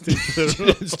you didn't stick to the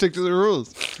rules. stick to the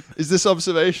rules. Is this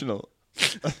observational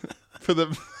for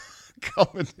the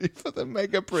comedy for the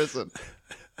mega prison?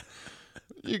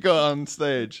 You go on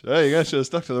stage. Oh, you guys should have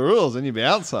stuck to the rules, and you'd be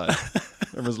outside.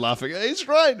 Everyone's laughing. He's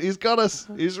right. He's got us.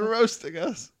 He's roasting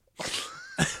us.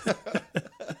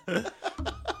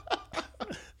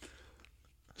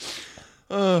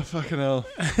 Oh, fucking hell.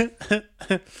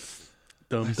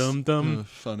 Dum dum dum.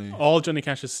 Funny. All Johnny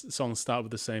Cash's songs start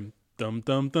with the same dum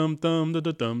dum dum dum da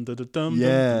da dum da da dum.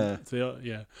 Yeah.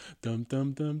 Yeah. Dum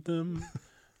dum dum dum.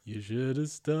 You should have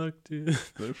stuck to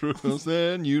The rules,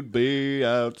 then you'd be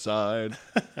outside.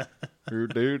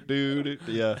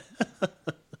 Yeah.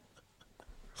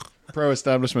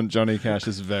 Pro-establishment Johnny Cash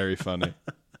is very funny.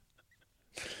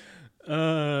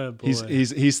 boy.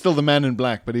 He's still the man in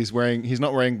black, but he's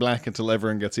not wearing black until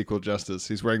everyone gets equal justice.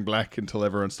 He's wearing black until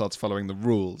everyone starts following the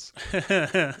rules.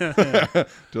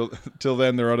 Till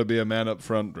then, there ought to be a man up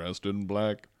front dressed in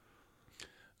black.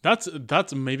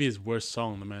 That's maybe his worst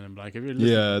song, The Man in Black. If you listen,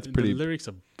 Yeah, it's pretty. The lyrics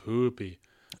are poopy.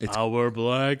 I wear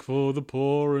black for the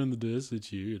poor and the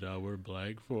destitute. I wear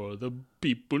black for the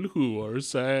people who are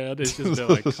sad. It's just they're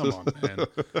like, come on, man.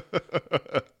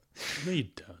 No, you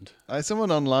don't. Someone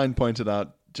online pointed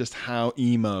out just how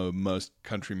emo most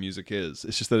country music is.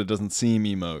 It's just that it doesn't seem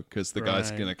emo because the guy's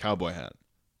in a cowboy hat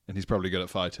and he's probably good at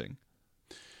fighting.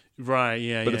 Right,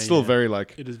 yeah. But it's still very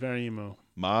like, it is very emo.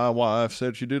 my wife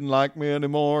said she didn't like me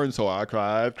anymore, and so I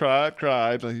cried. Like,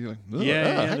 you're like, oh,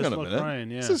 hang on a minute.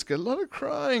 Crying, yeah. There's a lot of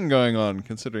crying going on,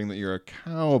 considering that you're a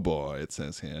cowboy, it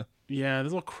says here. Yeah,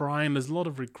 there's a lot of crying. There's a lot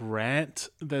of regret.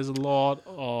 There's a lot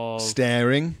of...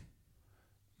 Staring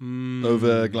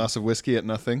over a glass of whiskey at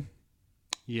nothing.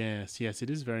 Yes, it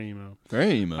is very emo.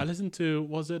 Very emo. I listened to,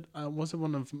 was it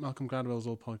one of Malcolm Gladwell's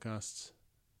old podcasts?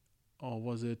 Or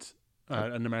was it...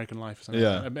 An American Life or something.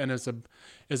 Yeah. And it's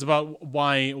about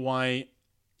why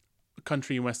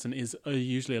country and western is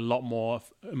usually a lot more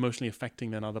emotionally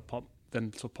affecting than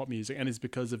pop music, and it's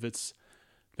because of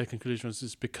their conclusion was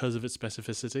just because of its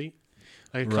specificity.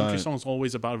 Like a country song is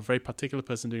always about a very particular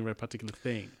person doing a very particular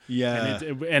thing. Yeah.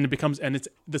 And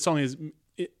the song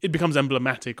becomes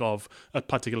emblematic of a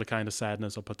particular kind of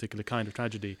sadness or particular kind of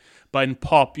tragedy. But in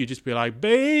pop, you just be like,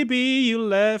 baby, you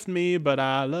left me, but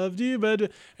I loved you.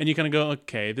 And you kind of go,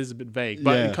 okay, this is a bit vague.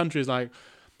 But in country, it's like,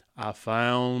 I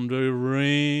found a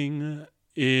ring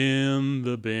in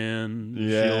the bin.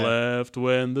 Yeah. She left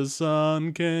when the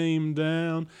sun came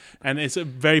down. And it's a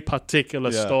very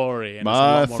particular story. And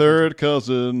my third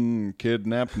cousin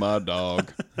kidnapped my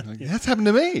dog. Like, that's happened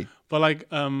to me. But like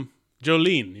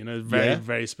Jolene, very,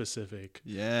 very specific.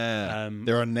 Yeah.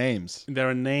 There are names. There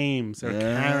are names. There are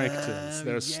characters.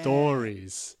 There are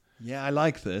stories. Yeah, I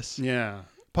like this. Yeah.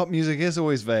 Pop music is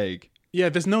always vague. Yeah,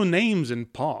 there's no names in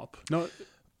pop. No.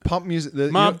 Pop music.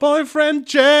 My boyfriend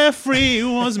Jeffrey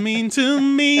was mean to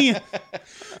me.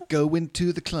 Go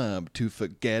into the club to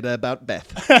forget about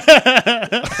Beth.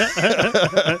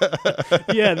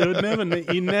 Yeah,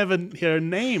 you never hear a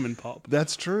name in pop.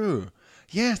 That's true.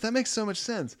 Yes, that makes so much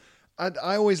sense.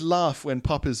 I always laugh when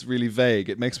pop is really vague.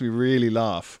 It makes me really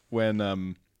laugh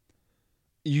when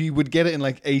you would get it in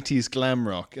like 80s glam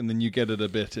rock, and then you get it a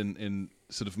bit in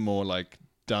sort of more like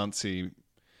dancey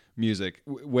music.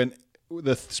 When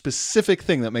the specific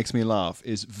thing that makes me laugh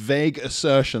is vague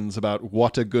assertions about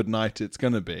what a good night it's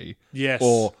going to be. Yes.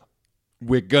 Or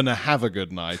we're going to have a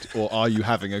good night, or are you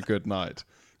having a good night?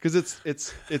 Because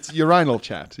it's urinal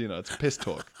chat, it's piss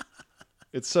talk.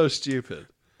 It's so stupid.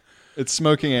 It's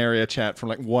smoking area chat from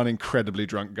like one incredibly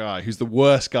drunk guy who's the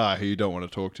worst guy who you don't want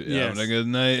to talk to. Yes. Having a good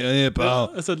night, yeah, pal.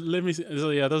 That's a Lemmy.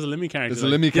 Yeah, that's a Lemmy character. It's a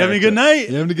Lemmy You having a good character. night?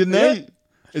 You having a good night?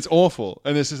 It's awful.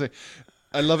 And it's just like,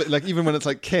 I love it. Like, even when it's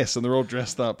like Kiss and they're all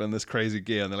dressed up in this crazy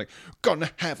gear and they're like, gonna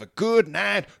have a good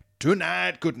night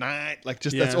tonight, good night. Like,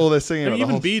 just that's all they're singing about.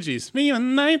 Even Bee Gees. Me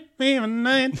one night, we all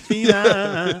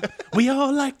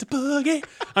like to boogie.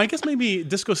 I guess maybe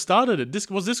disco started it.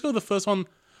 Was disco the first one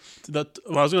that,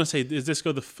 well, I was going to say, is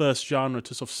disco the first genre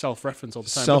to sort of self-reference all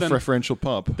the time? Self-referential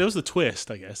pop. There was the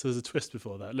twist, I guess. There was a twist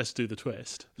before that. Let's do the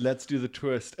twist. Let's do the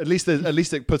twist. At least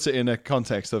it puts it in a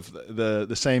context of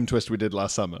the same twist we did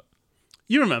last summer.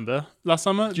 You remember last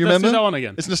summer? Do you remember? Let's do that one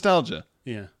again. It's nostalgia.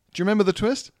 Yeah. Do you remember the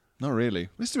twist? Not really.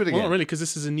 Let's do it again. Well, not really, because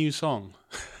this is a new song.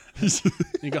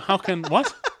 You go, how can,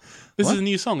 what? This is a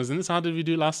new song, isn't it? So how did we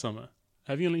do last summer?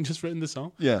 Have you only just written the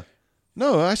song? Yeah.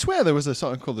 No, I swear there was a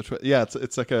song called The Twist. Yeah,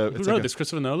 it's like a... Who wrote this?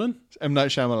 Christopher Nolan? M. Night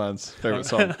Shyamalan's favorite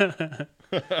song.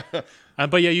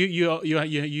 But yeah, you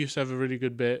used to have a really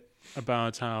good bit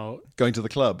about how... Going to the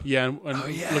club. Yeah,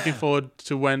 and looking forward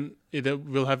to when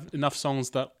we'll have enough songs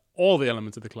that all the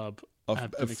elements of the club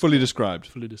have been Fully described.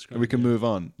 Fully described. And we can move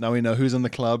on. Now we know who's in the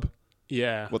club.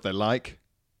 Yeah. What they like.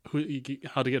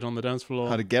 How to get on the dance floor.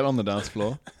 How to get on the dance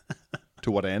floor.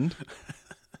 To what end?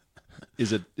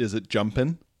 Is it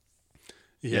jumping?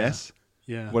 Yeah. Yes.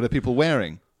 Yeah. What are people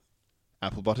wearing?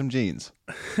 Apple bottom jeans.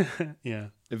 Yeah.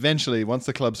 Eventually, once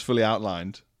the club's fully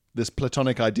outlined, this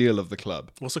platonic ideal of the club.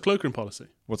 What's the cloakroom policy?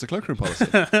 What's a cloakroom policy?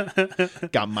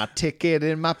 Got my ticket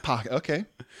in my pocket. Okay.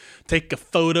 Take a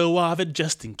photo of it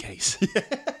just in case.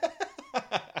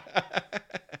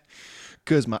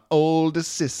 Because my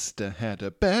oldest sister had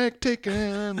her bag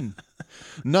taken.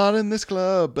 Not in this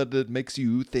club, but it makes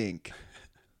you think.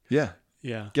 Yeah.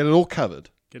 Yeah. Get it all covered.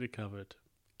 Get it covered.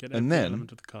 Get And every then-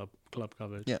 element of the club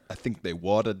covered. Yeah, I think they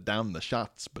watered down the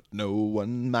shots, but no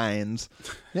one minds.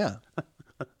 Yeah.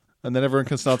 And then everyone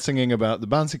can start singing about the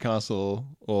bouncy castle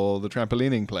or the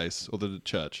trampolining place or the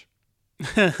church.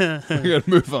 We're going to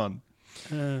move on.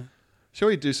 Shall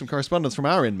we do some correspondence from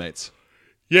our inmates?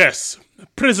 Yes.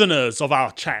 Prisoners of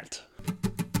our chat.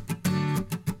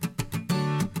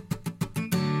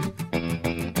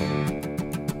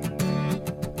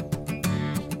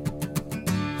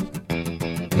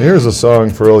 Here's a song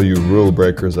for all you rule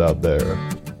breakers out there.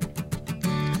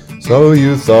 So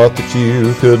you thought that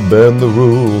you could bend the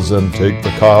rules and take the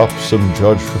cops and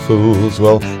judge for fools.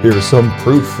 Well, here's some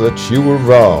proof that you were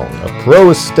wrong. A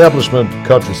pro-establishment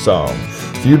country song.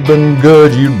 If you'd been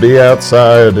good, you'd be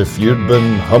outside. If you'd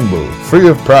been humble, free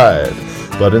of pride.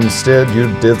 But instead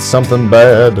you did something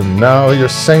bad, and now your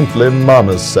saintly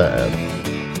mama's sad.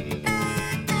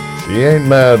 She ain't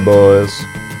mad, boys.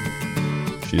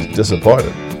 She's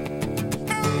disappointed.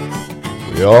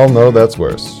 We all know that's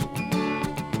worse.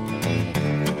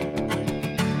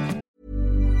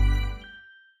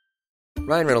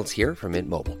 Ryan Reynolds here from Mint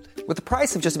Mobile. With the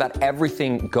price of just about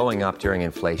everything going up during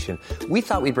inflation, we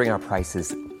thought we'd bring our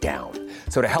prices down.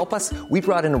 So to help us, we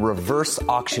brought in a reverse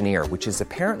auctioneer, which is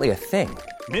apparently a thing.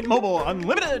 Mint Mobile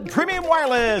Unlimited Premium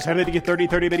Wireless. How to get 30,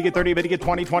 30, bit to get 30, bit to get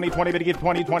 20, 20, 20, bit to get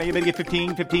 20, 20, bit to get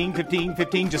 15, 15, 15,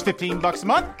 15, just $15 a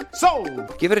month?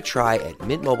 Sold! Give it a try at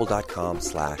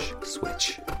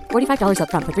mintmobile.com/switch. $45 up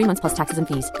front for 3 months plus taxes and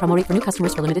fees. Promo rate for new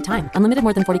customers for limited time. Unlimited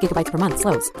more than 40 gigabytes per month.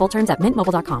 Slows full terms at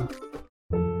mintmobile.com.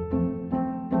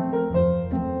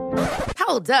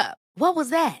 Hold up. What was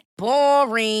that?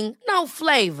 Boring. No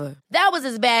flavor. That was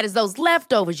as bad as those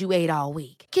leftovers you ate all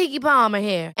week. Keke Palmer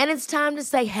here, and it's time to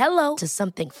say hello to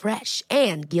something fresh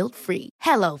and guilt-free.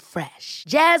 Hello Fresh.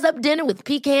 Jazz up dinner with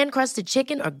pecan-crusted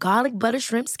chicken or garlic butter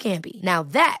shrimp scampi. Now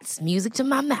that's music to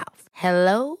my mouth.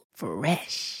 Hello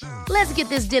Fresh. Let's get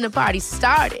this dinner party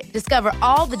started. Discover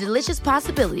all the delicious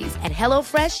possibilities at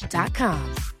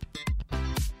hellofresh.com.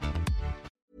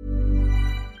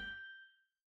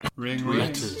 Ring,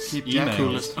 Letters, keep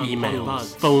emails,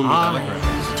 emails, phone letters.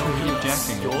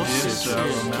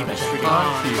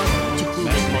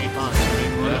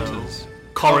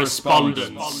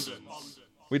 correspondence.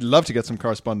 We'd love to get some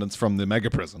correspondence from the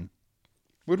mega prison.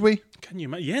 Would we? Can you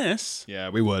imagine? Yes. Yeah,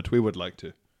 we would. We would like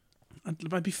to.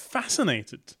 I'd be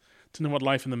fascinated to know what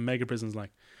life in the mega prison's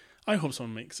like. I hope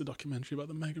someone makes a documentary about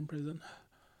the Megan prison.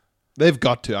 They've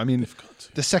got to. I mean, got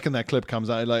to. the second that clip comes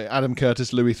out, like Adam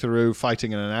Curtis, Louis Theroux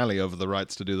fighting in an alley over the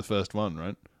rights to do the first one,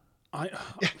 right?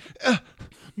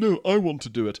 No, I want to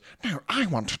do it. No, I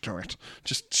want to do it.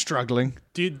 Just struggling.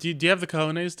 Do you have the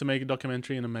cojones to make a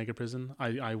documentary in a mega prison?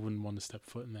 I wouldn't want to step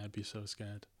foot in there. I'd be so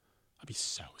scared. I'd be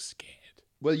so scared.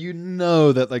 Well, you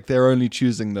know that like they're only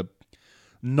choosing the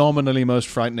nominally most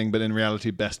frightening, but in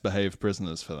reality best behaved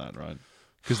prisoners for that, right?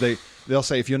 Because they'll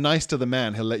say if you're nice to the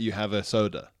man, he'll let you have a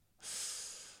soda.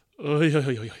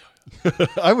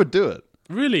 I would do it.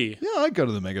 Really? Yeah, I'd go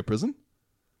to the mega prison.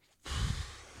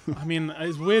 I mean,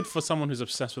 it's weird for someone who's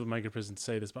obsessed with mega prison to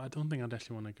say this, but I don't think I'd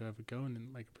actually want to ever go in a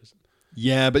mega prison.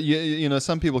 Yeah, but you know,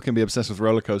 some people can be obsessed with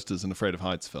roller coasters and afraid of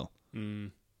heights, Phil.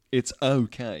 It's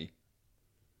okay.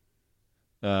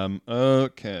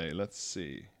 Okay, let's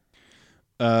see.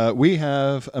 We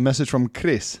have a message from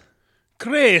Chris.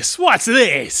 Chris, what's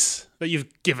this that you've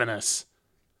given us?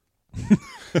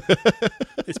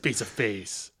 This piece of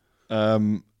face.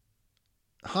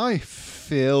 Hi,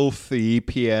 filthy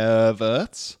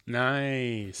perverts.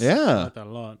 Nice. Yeah. I like that a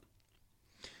lot.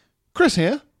 Chris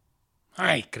here.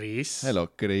 Hi, Chris. Hello,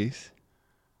 Chris.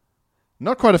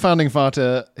 Not quite a founding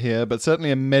father here, but certainly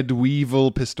a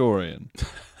medieval historian.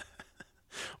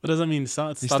 What does that mean?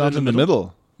 Start in the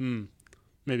middle.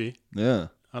 Maybe. Yeah.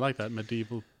 I like that.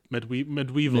 Medieval,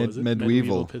 is it?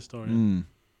 Medieval historian.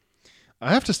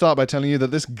 I have to start by telling you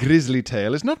that this grisly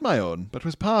tale is not my own, but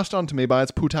was passed on to me by its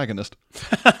protagonist.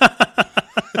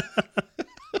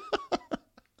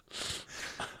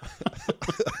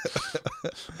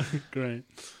 Great.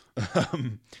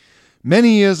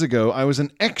 Many years ago, I was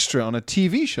an extra on a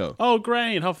TV show. Oh,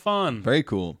 great. How fun. Very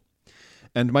cool.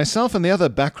 And myself and the other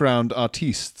background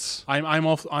artistes. I'm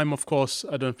of course,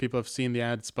 I don't know if people have seen the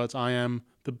ads, but I am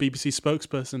the BBC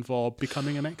spokesperson for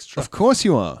becoming an extra. Of course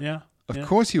you are. Yeah. Of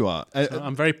course you are. So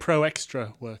I'm very pro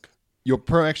extra work. You're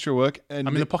pro extra work. And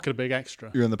I'm in the pocket of big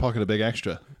extra. You're in the pocket of big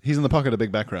extra. He's in the pocket of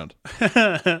big background.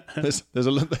 there's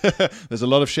a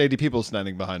lot of shady people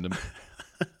standing behind him.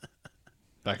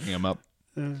 Backing him up.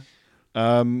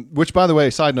 Which, by the way,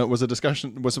 side note, was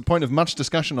a point of much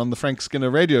discussion on the Frank Skinner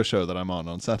radio show that I'm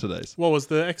on Saturdays. What was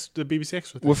the BBC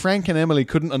extra thing? Well, Frank and Emily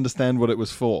couldn't understand what it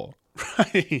was for.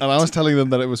 Right. And I was telling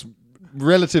them that it was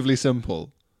relatively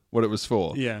simple what it was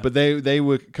for. Yeah. But they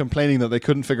were complaining that they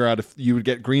couldn't figure out if you would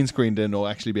get green screened in or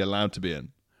actually be allowed to be in.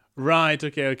 Right,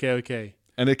 okay.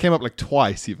 And it came up like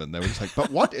twice even. They were just like,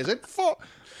 but what is it for?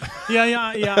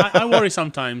 Yeah. I worry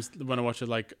sometimes when I watch it,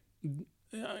 like,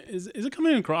 is it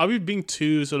coming across? Are we being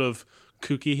too sort of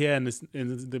kooky here and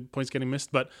the point's getting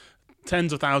missed? But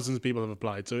tens of thousands of people have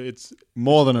applied, so it's...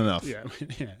 More than enough. Yeah,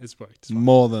 it's worked. It's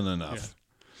more than enough.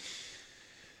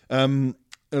 Yeah.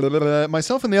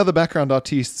 Myself and the other background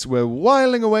artistes were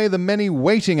whiling away the many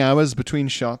waiting hours between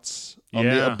shots on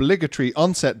the obligatory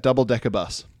on-set double-decker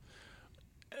bus.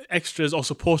 Extras or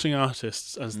supporting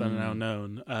artists, as they're now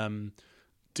known,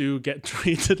 do get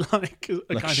treated like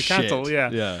a kind of cattle.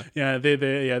 Yeah.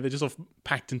 They're just sort of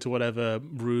packed into whatever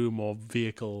room or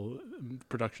vehicle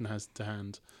production has to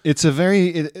hand. It's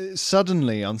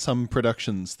suddenly on some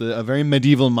productions, a very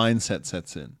medieval mindset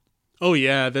sets in. Oh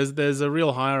yeah, there's a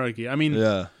real hierarchy. I mean,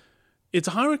 it's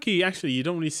a hierarchy actually you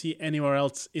don't really see anywhere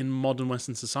else in modern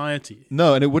Western society.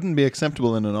 No, and it wouldn't be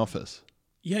acceptable in an office.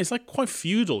 Yeah, it's like quite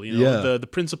feudal, you know. Yeah. The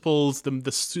principals,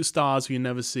 the stars who you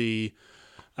never see.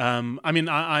 I mean,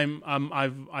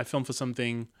 I filmed for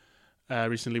something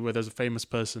recently where there's a famous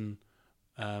person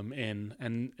in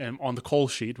and on the call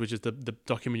sheet, which is the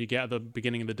document you get at the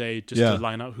beginning of the day, just to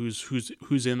line up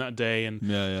who's in that day and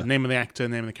the name of the actor,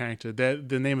 name of the character.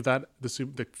 The name of that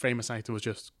the famous actor was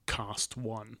just Cast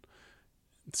 1.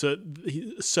 So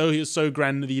he was so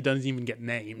grand that he doesn't even get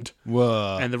named.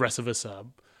 Whoa! And the rest of us are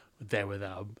there with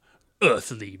our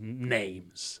earthly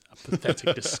names,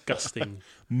 pathetic, disgusting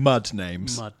mud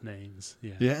names.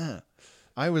 Yeah. Yeah.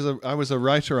 I was a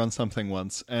writer on something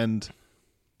once, and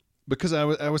because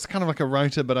I was kind of like a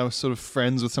writer, but I was sort of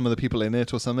friends with some of the people in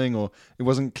it or something, or it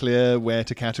wasn't clear where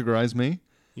to categorize me.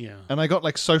 Yeah. And I got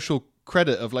like social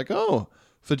credit of like,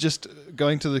 for just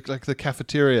going to the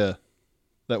cafeteria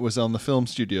that was on the film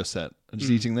studio set and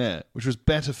just eating there, which was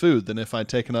better food than if I'd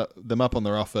taken them up on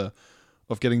their offer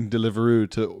of getting Deliveroo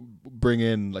to bring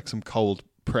in like some cold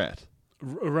Pret.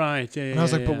 Right. Yeah. And I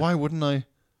was like, but why wouldn't I?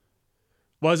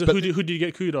 Why is it? Who did you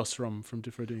get kudos from for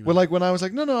doing that? Well, like when I was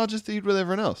like, no, I'll just eat with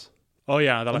everyone else. Oh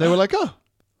yeah, and they were like, a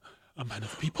man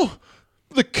of the people. Oh,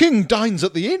 the king dines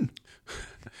at the inn.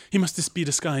 He must just be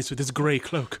disguised with his grey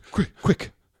cloak.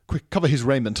 Quick, cover his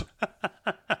raiment.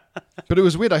 But it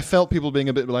was weird. I felt people being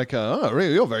a bit like,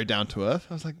 really, you're very down to earth.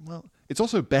 I was like, well, It's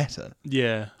also better.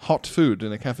 Yeah. Hot food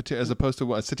in a cafeteria as opposed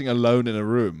to sitting alone in a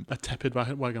room. A tepid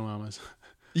Wagamamas.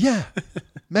 Yeah.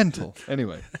 Mental.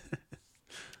 Anyway.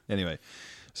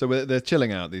 So they're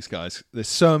chilling out, these guys. There's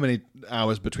so many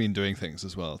hours between doing things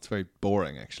as well. It's very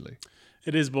boring, actually.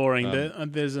 It is boring.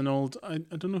 There's an old, I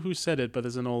don't know who said it, but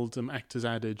there's an old actor's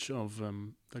adage of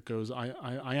that goes,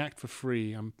 I act for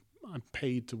free. I'm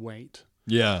paid to wait.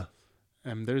 Yeah.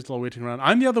 There's a lot of waiting around.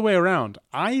 I'm the other way around.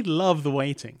 I love the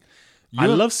waiting. I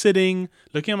love sitting,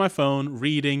 looking at my phone,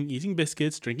 reading, eating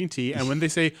biscuits, drinking tea. And when they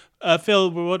say,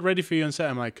 Phil, we're ready for you on set,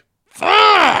 I'm like,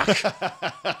 fuck!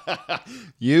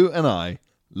 You and I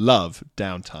love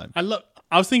downtime.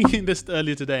 I was thinking this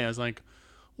earlier today. I was like,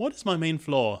 what is my main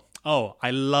flaw? Oh,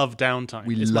 I love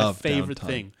downtime. It's love my favorite downtime.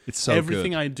 thing. It's so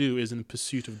Everything good. I do is in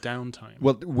pursuit of downtime.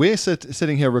 Well, we're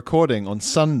sitting here recording on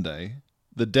Sunday,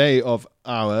 the day of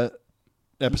our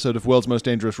episode of World's Most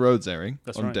Dangerous Roads airing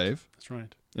on Dave. That's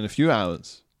right. In a few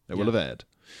hours, it will have aired.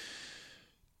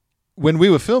 When we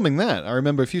were filming that, I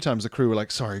remember a few times the crew were like,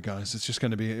 sorry, guys, it's just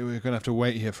going to be, we're going to have to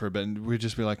wait here for a bit. And we'd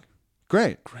just be like,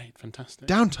 great, Fantastic.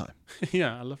 downtime.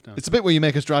 Yeah, I love downtime. It's a bit where you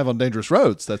make us drive on dangerous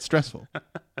roads. That's stressful.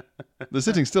 The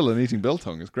sitting still and eating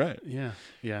biltong is great. Yeah.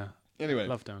 Anyway. I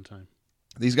love downtime.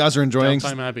 These guys are enjoying...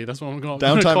 Downtime Abbey. That's what I'm going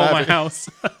Downtime to call my Abbey. house.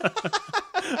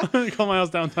 I'm going to call my house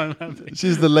Downtime Abbey.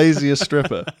 She's the laziest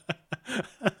stripper.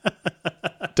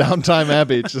 Downtime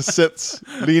Abbey just sits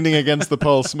leaning against the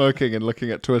pole smoking and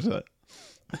looking at Twitter.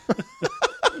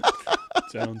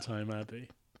 Downtime Abbey.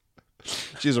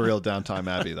 She's a real Downtime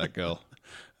Abbey, that girl.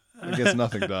 It gets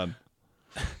nothing done.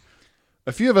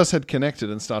 A few of us had connected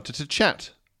and started to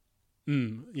chat.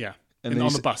 Yeah. And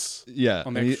on the bus. Yeah.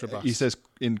 On the extra bus. He says,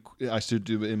 I should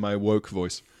do it in my woke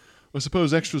voice. I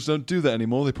suppose extras don't do that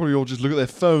anymore. They probably all just look at their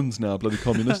phones now, bloody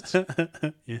communists.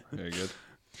 Yeah. Very good.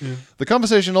 Yeah. The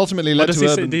conversation ultimately led to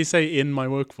urban... Did he say in my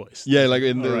work voice? Yeah, like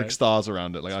in the like stars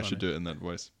around it. Like That's I should do it in that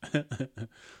voice.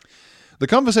 The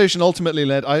conversation ultimately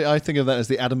led... I think of that as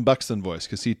the Adam Buxton voice,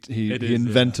 because he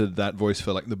invented that voice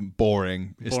for like the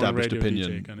boring established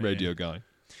opinion radio guy.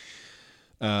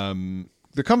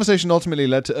 The conversation ultimately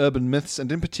led to urban myths,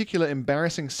 and in particular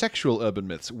embarrassing sexual urban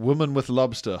myths. Woman with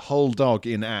lobster, whole dog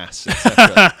in ass,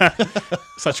 etc.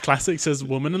 Such classics as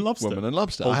woman and lobster. Woman and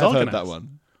lobster. Whole I have heard that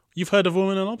one. You've heard of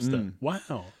woman and lobster?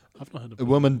 Wow. I've not heard of a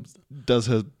woman does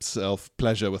herself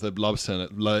pleasure with a lobster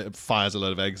and it fires a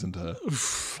load of eggs into her.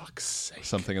 Fuck's sake.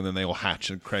 Something, and then they all hatch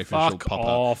and crayfish will pop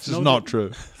off. out. This is not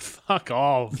true. Fuck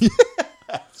off.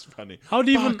 That's funny. How do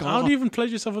you even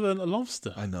pleasure yourself with a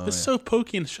lobster? I know. It's so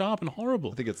pokey and sharp and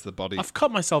horrible. I think it's the body. I've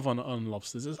cut myself on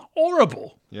lobsters. It's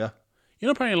horrible. Yeah. You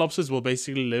know, apparently lobsters will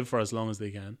basically live for as long as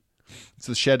they can. It's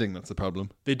the shedding that's the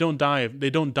problem. They don't die. They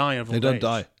don't die of old age. They don't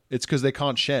die. It's because they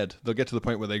can't shed. They'll get to the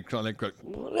point where they can't like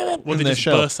when they just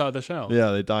burst out of the shell.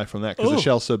 Yeah, they die from that because the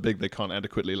shell's so big they can't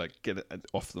adequately like get it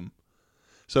off them.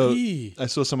 So I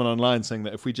saw someone online saying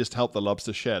that if we just help the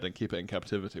lobster shed and keep it in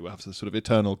captivity, we'll have this sort of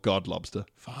eternal god lobster.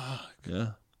 Fuck.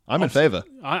 Yeah, I'm in favor.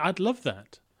 I'd love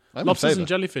that. I'm Lobsters and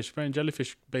jellyfish. Apparently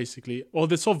jellyfish basically, well,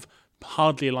 they're sort of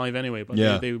hardly alive anyway, but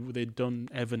they don't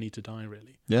ever need to die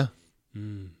really. Yeah.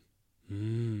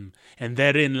 And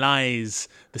therein lies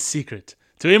the secret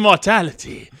to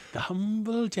immortality, the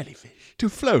humble jellyfish. To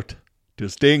float, to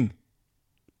sting.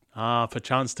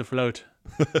 Perchance to float.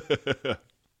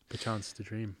 Perchance to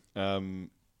dream.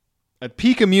 At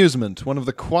peak amusement, one of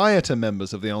the quieter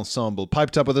members of the ensemble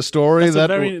piped up with a story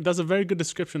that's a very good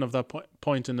description of that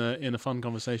point in a fun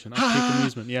conversation. At peak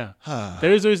amusement, yeah.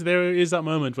 there is that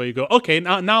moment where you go, okay,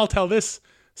 now I'll tell this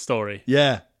story.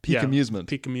 Yeah, peak amusement.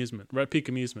 Peak amusement. We're at peak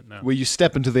amusement now. Where you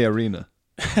step into the arena.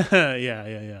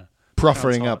 Yeah.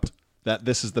 Proffering up that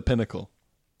this is the pinnacle.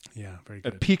 Yeah, very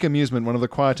good. At peak amusement, one of the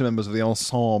quieter members of the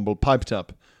ensemble piped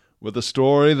up with a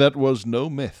story that was no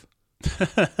myth.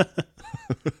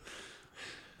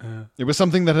 It was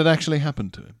something that had actually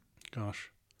happened to him.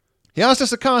 Gosh. He asked us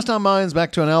to cast our minds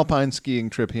back to an alpine skiing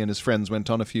trip he and his friends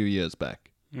went on a few years back.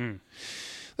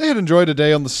 They had enjoyed a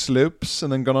day on the slopes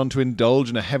and then gone on to indulge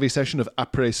in a heavy session of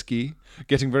après-ski,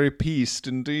 getting very pieced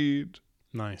indeed.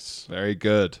 Nice. Very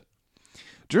good.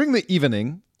 During the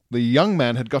evening, the young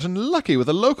man had gotten lucky with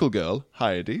a local girl,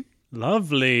 Heidi.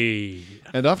 Lovely.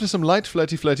 And after some light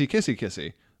flirty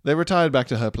kissy, they retired back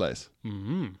to her place.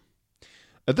 Mm-hmm.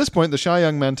 At this point, the shy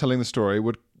young man telling the story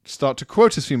would start to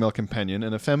quote his female companion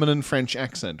in a feminine French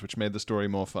accent, which made the story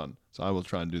more fun. So I will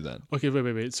try and do that. Okay,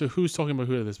 wait. So who's talking about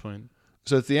who at this point?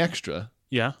 So it's the extra.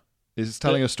 Yeah. Is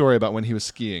telling a story about when he was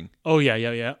skiing. Oh,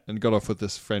 yeah. And got off with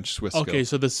this French Swiss girl. Okay,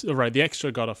 so the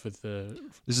extra got off with the...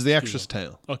 This is the extra's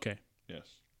tale. Okay.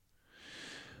 Yes.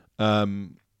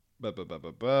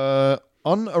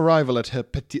 On arrival at her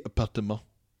petit appartement,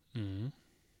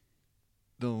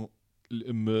 dans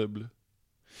l'immeuble,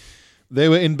 they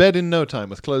were in bed in no time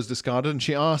with clothes discarded, and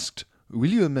she asked, "Will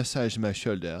you massage my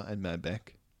shoulder and my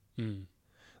back?"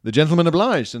 The gentleman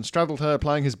obliged and straddled her,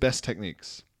 applying his best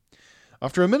techniques.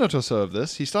 After a minute or so of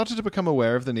this, he started to become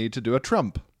aware of the need to do a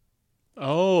trump.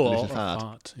 Oh, little a fart.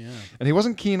 fart. Yeah. And he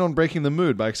wasn't keen on breaking the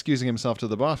mood by excusing himself to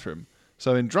the bathroom.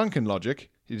 So in drunken logic,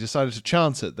 he decided to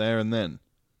chance it there and then.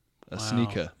 A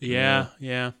sneaker. Yeah.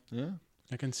 Yeah.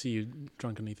 I can see you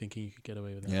drunkenly thinking you could get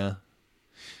away with that. Yeah.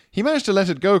 He managed to let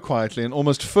it go quietly and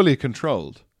almost fully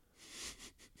controlled.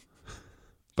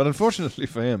 But unfortunately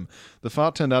for him, the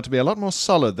fart turned out to be a lot more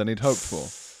solid than he'd hoped for.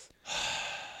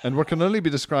 And what can only be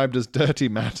described as dirty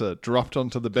matter dropped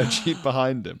onto the bedsheet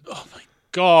behind him. Oh my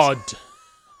God.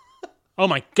 Oh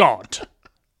my God.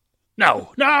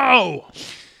 No.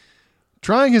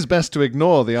 Trying his best to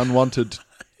ignore the unwanted...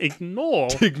 Ignore?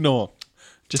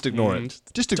 Just ignore it.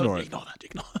 Just ignore it. Ignore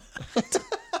that.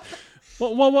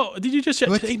 What? Did you just...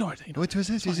 Ignore it. What was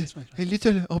it? It's Is fine. it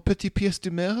a little petit pièce de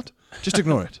merde? Just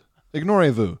ignore it.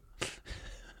 Ignorez-vous.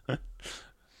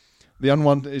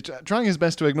 Trying his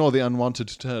best to ignore the unwanted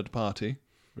third party.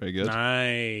 Very good.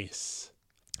 Nice.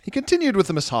 He continued with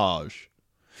the massage.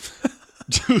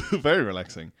 Very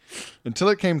relaxing. Until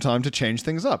it came time to change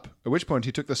things up, at which point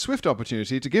he took the swift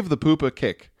opportunity to give the poop a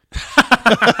kick.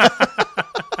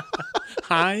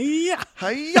 Hiya.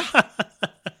 Hiya!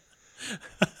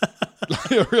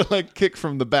 Like a real kick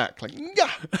from the back. Like,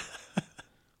 yeah!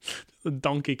 The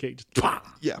donkey kick. Just,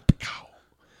 Yeah.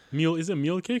 mule. Is it a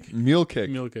mule kick? Mule kick.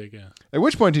 Mule kick, yeah. At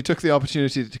which point he took the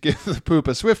opportunity to give the poop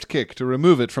a swift kick to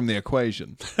remove it from the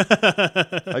equation.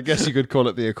 I guess you could call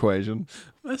it the equation.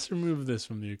 Let's remove this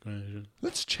from the equation.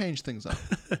 Let's change things up.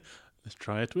 Let's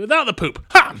try it without the poop.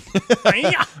 Ha!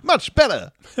 Hiya. Much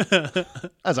better!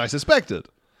 As I suspected.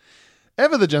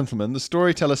 Ever the gentleman, the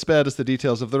storyteller spared us the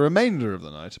details of the remainder of the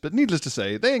night, but needless to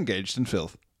say, they engaged in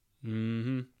filth.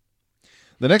 Mm-hmm.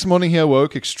 The next morning he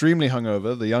awoke, extremely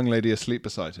hungover, the young lady asleep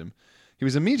beside him. He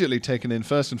was immediately taken in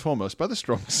first and foremost by the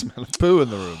strong smell of poo in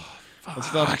the room. And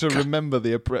started to remember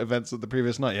the events of the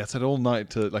previous night. Yeah, it's had all night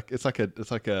to it's like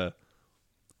a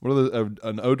what are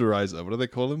an odorizer? What do they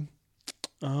call them?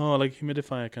 Oh, like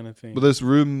humidifier kind of thing. Well,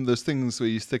 those things where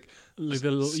you stick Like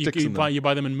the little, sticks you in them.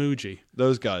 buy them in Muji.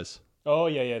 Those guys. Oh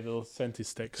yeah, the little scenty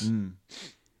sticks.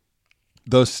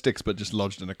 Those sticks, but just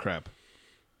lodged in a crab.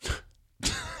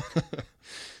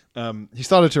 He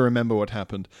started to remember what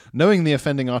happened. Knowing the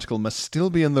offending article must still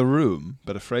be in the room,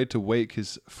 but afraid to wake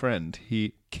his friend,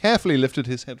 he carefully lifted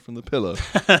his head from the pillow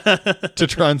to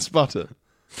try and spot it.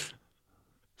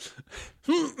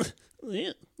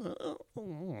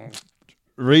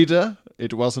 Reader,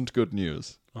 it wasn't good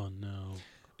news. Oh no.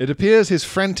 It appears his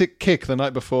frantic kick the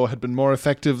night before had been more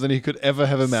effective than he could ever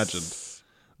have imagined.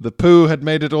 The poo had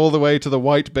made it all the way to the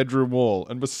white bedroom wall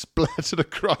and was splattered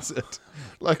across it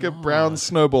like a brown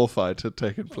snowball fight had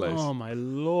taken place. Oh my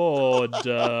lord.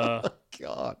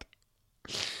 God.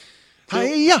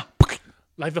 Hiya!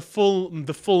 Like the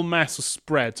full mass was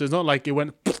spread, so it's not like it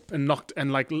went and knocked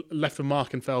and left a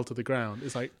mark and fell to the ground.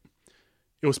 It's like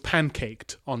it was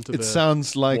pancaked onto the It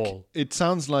sounds like wall.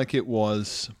 it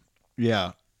was.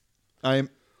 Yeah, I'm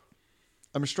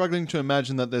struggling to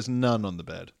imagine that there's none on the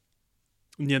bed.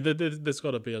 Yeah, there's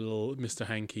got to be a little Mr.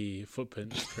 Hanky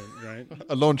footprint, right?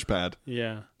 A launch pad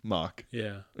Yeah, mark.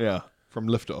 yeah. Yeah, from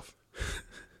liftoff.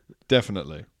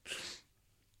 Definitely.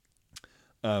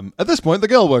 At this point, the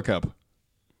girl woke up,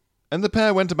 and the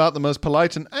pair went about the most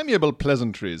polite and amiable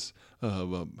pleasantries.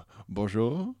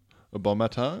 Bonjour, bon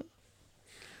matin.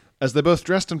 As they both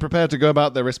dressed and prepared to go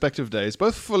about their respective days,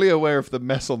 both fully aware of the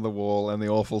mess on the wall and the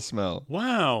awful smell.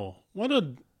 Wow, what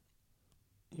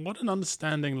an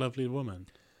understanding, lovely woman.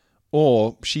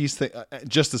 Or she's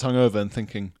just as hungover and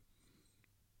thinking,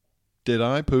 did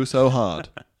I poo so hard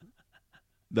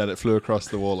that it flew across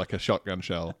the wall like a shotgun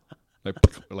shell?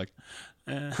 Like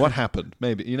what happened?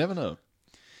 Maybe. You never know.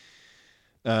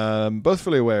 Both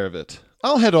fully aware of it.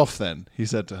 I'll head off then, he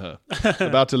said to her,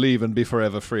 about to leave and be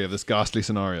forever free of this ghastly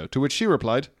scenario, to which she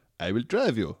replied, I will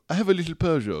drive you. I have a little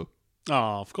Peugeot.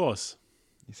 Oh, of course.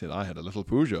 He said, I had a little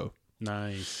Peugeot.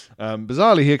 Nice.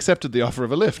 Bizarrely, he accepted the offer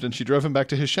of a lift, and she drove him back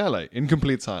to his chalet in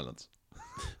complete silence.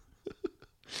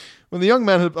 When the young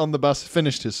man on the bus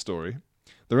finished his story,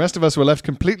 the rest of us were left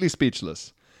completely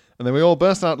speechless, and then we all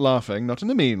burst out laughing, not in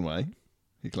a mean way,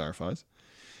 he clarifies,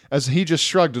 as he just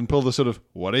shrugged and pulled the sort of,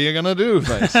 what are you going to do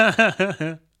face?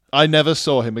 I never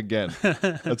saw him again.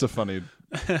 That's a funny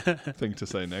thing to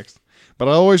say next. But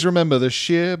I always remember the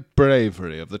sheer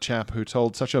bravery of the chap who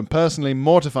told such a personally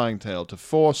mortifying tale to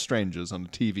 4 strangers on a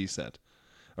TV set.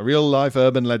 A real life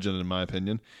urban legend, in my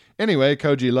opinion. Anyway,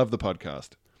 Koji, love the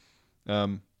podcast.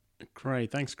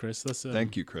 Great, thanks, Chris. That's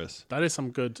Thank you, Chris. That is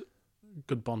some good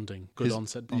bonding, good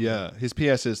onset bonding. Yeah, his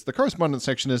PS is, the correspondence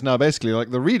section is now basically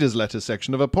like the reader's letters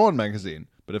section of a porn magazine.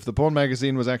 But if the porn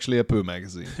magazine was actually a poo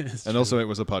magazine. And also it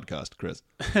was a podcast, Chris.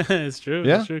 It's true.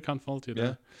 Yeah? It's true. Can't fault you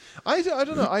there. Yeah. I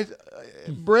don't know. I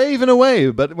brave in a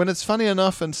way, but when it's funny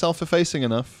enough and self-effacing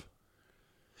enough.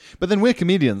 But then we're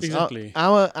comedians. Exactly.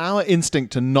 Our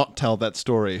instinct to not tell that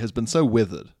story has been so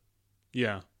withered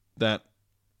Yeah. that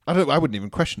I wouldn't even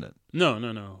question it.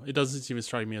 No. It doesn't even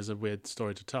strike me as a weird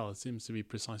story to tell. It seems to be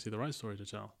precisely the right story to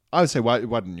tell. I would say, why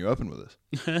didn't you open with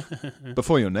this?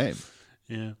 Before your name.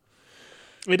 Yeah.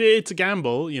 It's a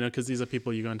gamble, because these are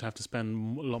people you're going to have to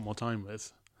spend a lot more time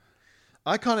with.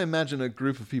 I can't imagine a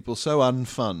group of people so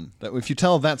unfun that if you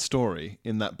tell that story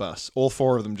in that bus, all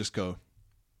four of them just go,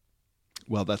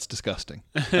 well, that's disgusting.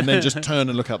 And then just turn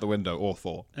and look out the window, all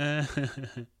four.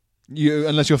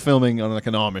 Unless you're filming on like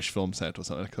an Amish film set or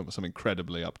something, something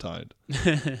incredibly uptight.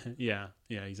 Yeah,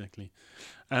 exactly.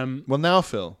 Well, now,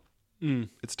 Phil,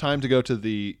 it's time to go to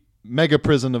the mega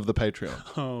prison of the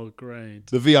Patreon. Oh, great.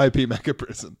 The VIP mega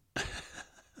prison.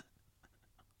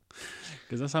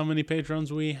 Because that's how many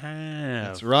patrons we have.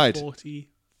 That's right.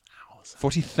 40,000.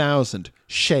 40,000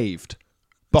 shaved,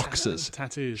 boxers,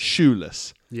 tattoos,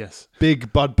 shoeless, yes,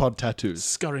 big Bud Pod tattoos,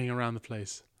 scurrying around the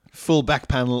place. Full back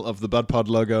panel of the Bud Pod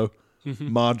logo,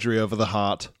 Marjorie over the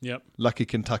heart, yep, Lucky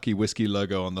Kentucky whiskey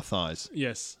logo on the thighs.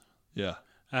 Yes. Yeah.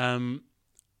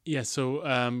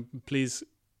 So please,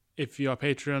 if you are a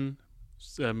Patreon,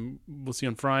 we'll see you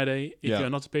on Friday. If you're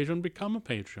not a patron, become a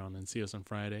Patreon and see us on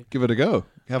Friday. Give it a go.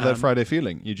 Have that Friday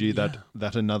feeling, e.g.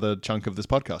 that another chunk of this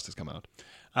podcast has come out.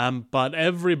 But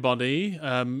everybody,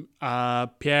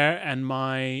 Pierre and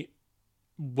my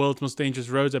World's Most Dangerous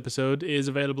Roads episode is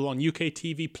available on UK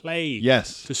TV Play.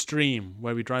 Yes. To stream,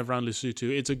 where we drive around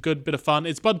Lesotho. It's a good bit of fun.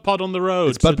 It's Bud Pod on the road.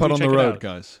 It's Bud Pod on the check it road, out.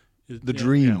 guys. The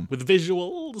dream. Yeah. With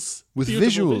visuals. With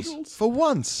Beautiful visuals. For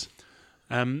once.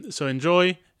 So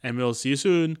enjoy, and we'll see you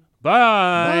soon.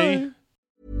 Bye.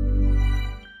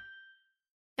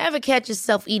 Ever catch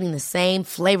yourself eating the same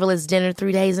flavorless dinner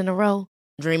 3 days in a row?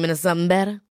 Dreaming of something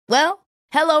better? Well,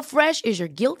 HelloFresh is your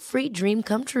guilt-free dream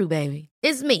come true, baby.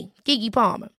 It's me, Keke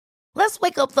Palmer. Let's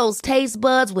wake up those taste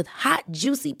buds with hot,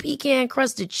 juicy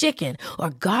pecan-crusted chicken or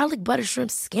garlic butter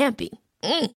shrimp scampi.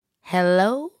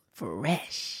 Hello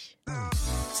Fresh.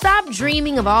 Stop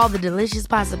dreaming of all the delicious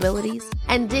possibilities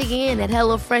and dig in at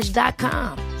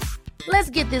HelloFresh.com.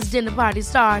 Let's get this dinner party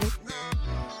started.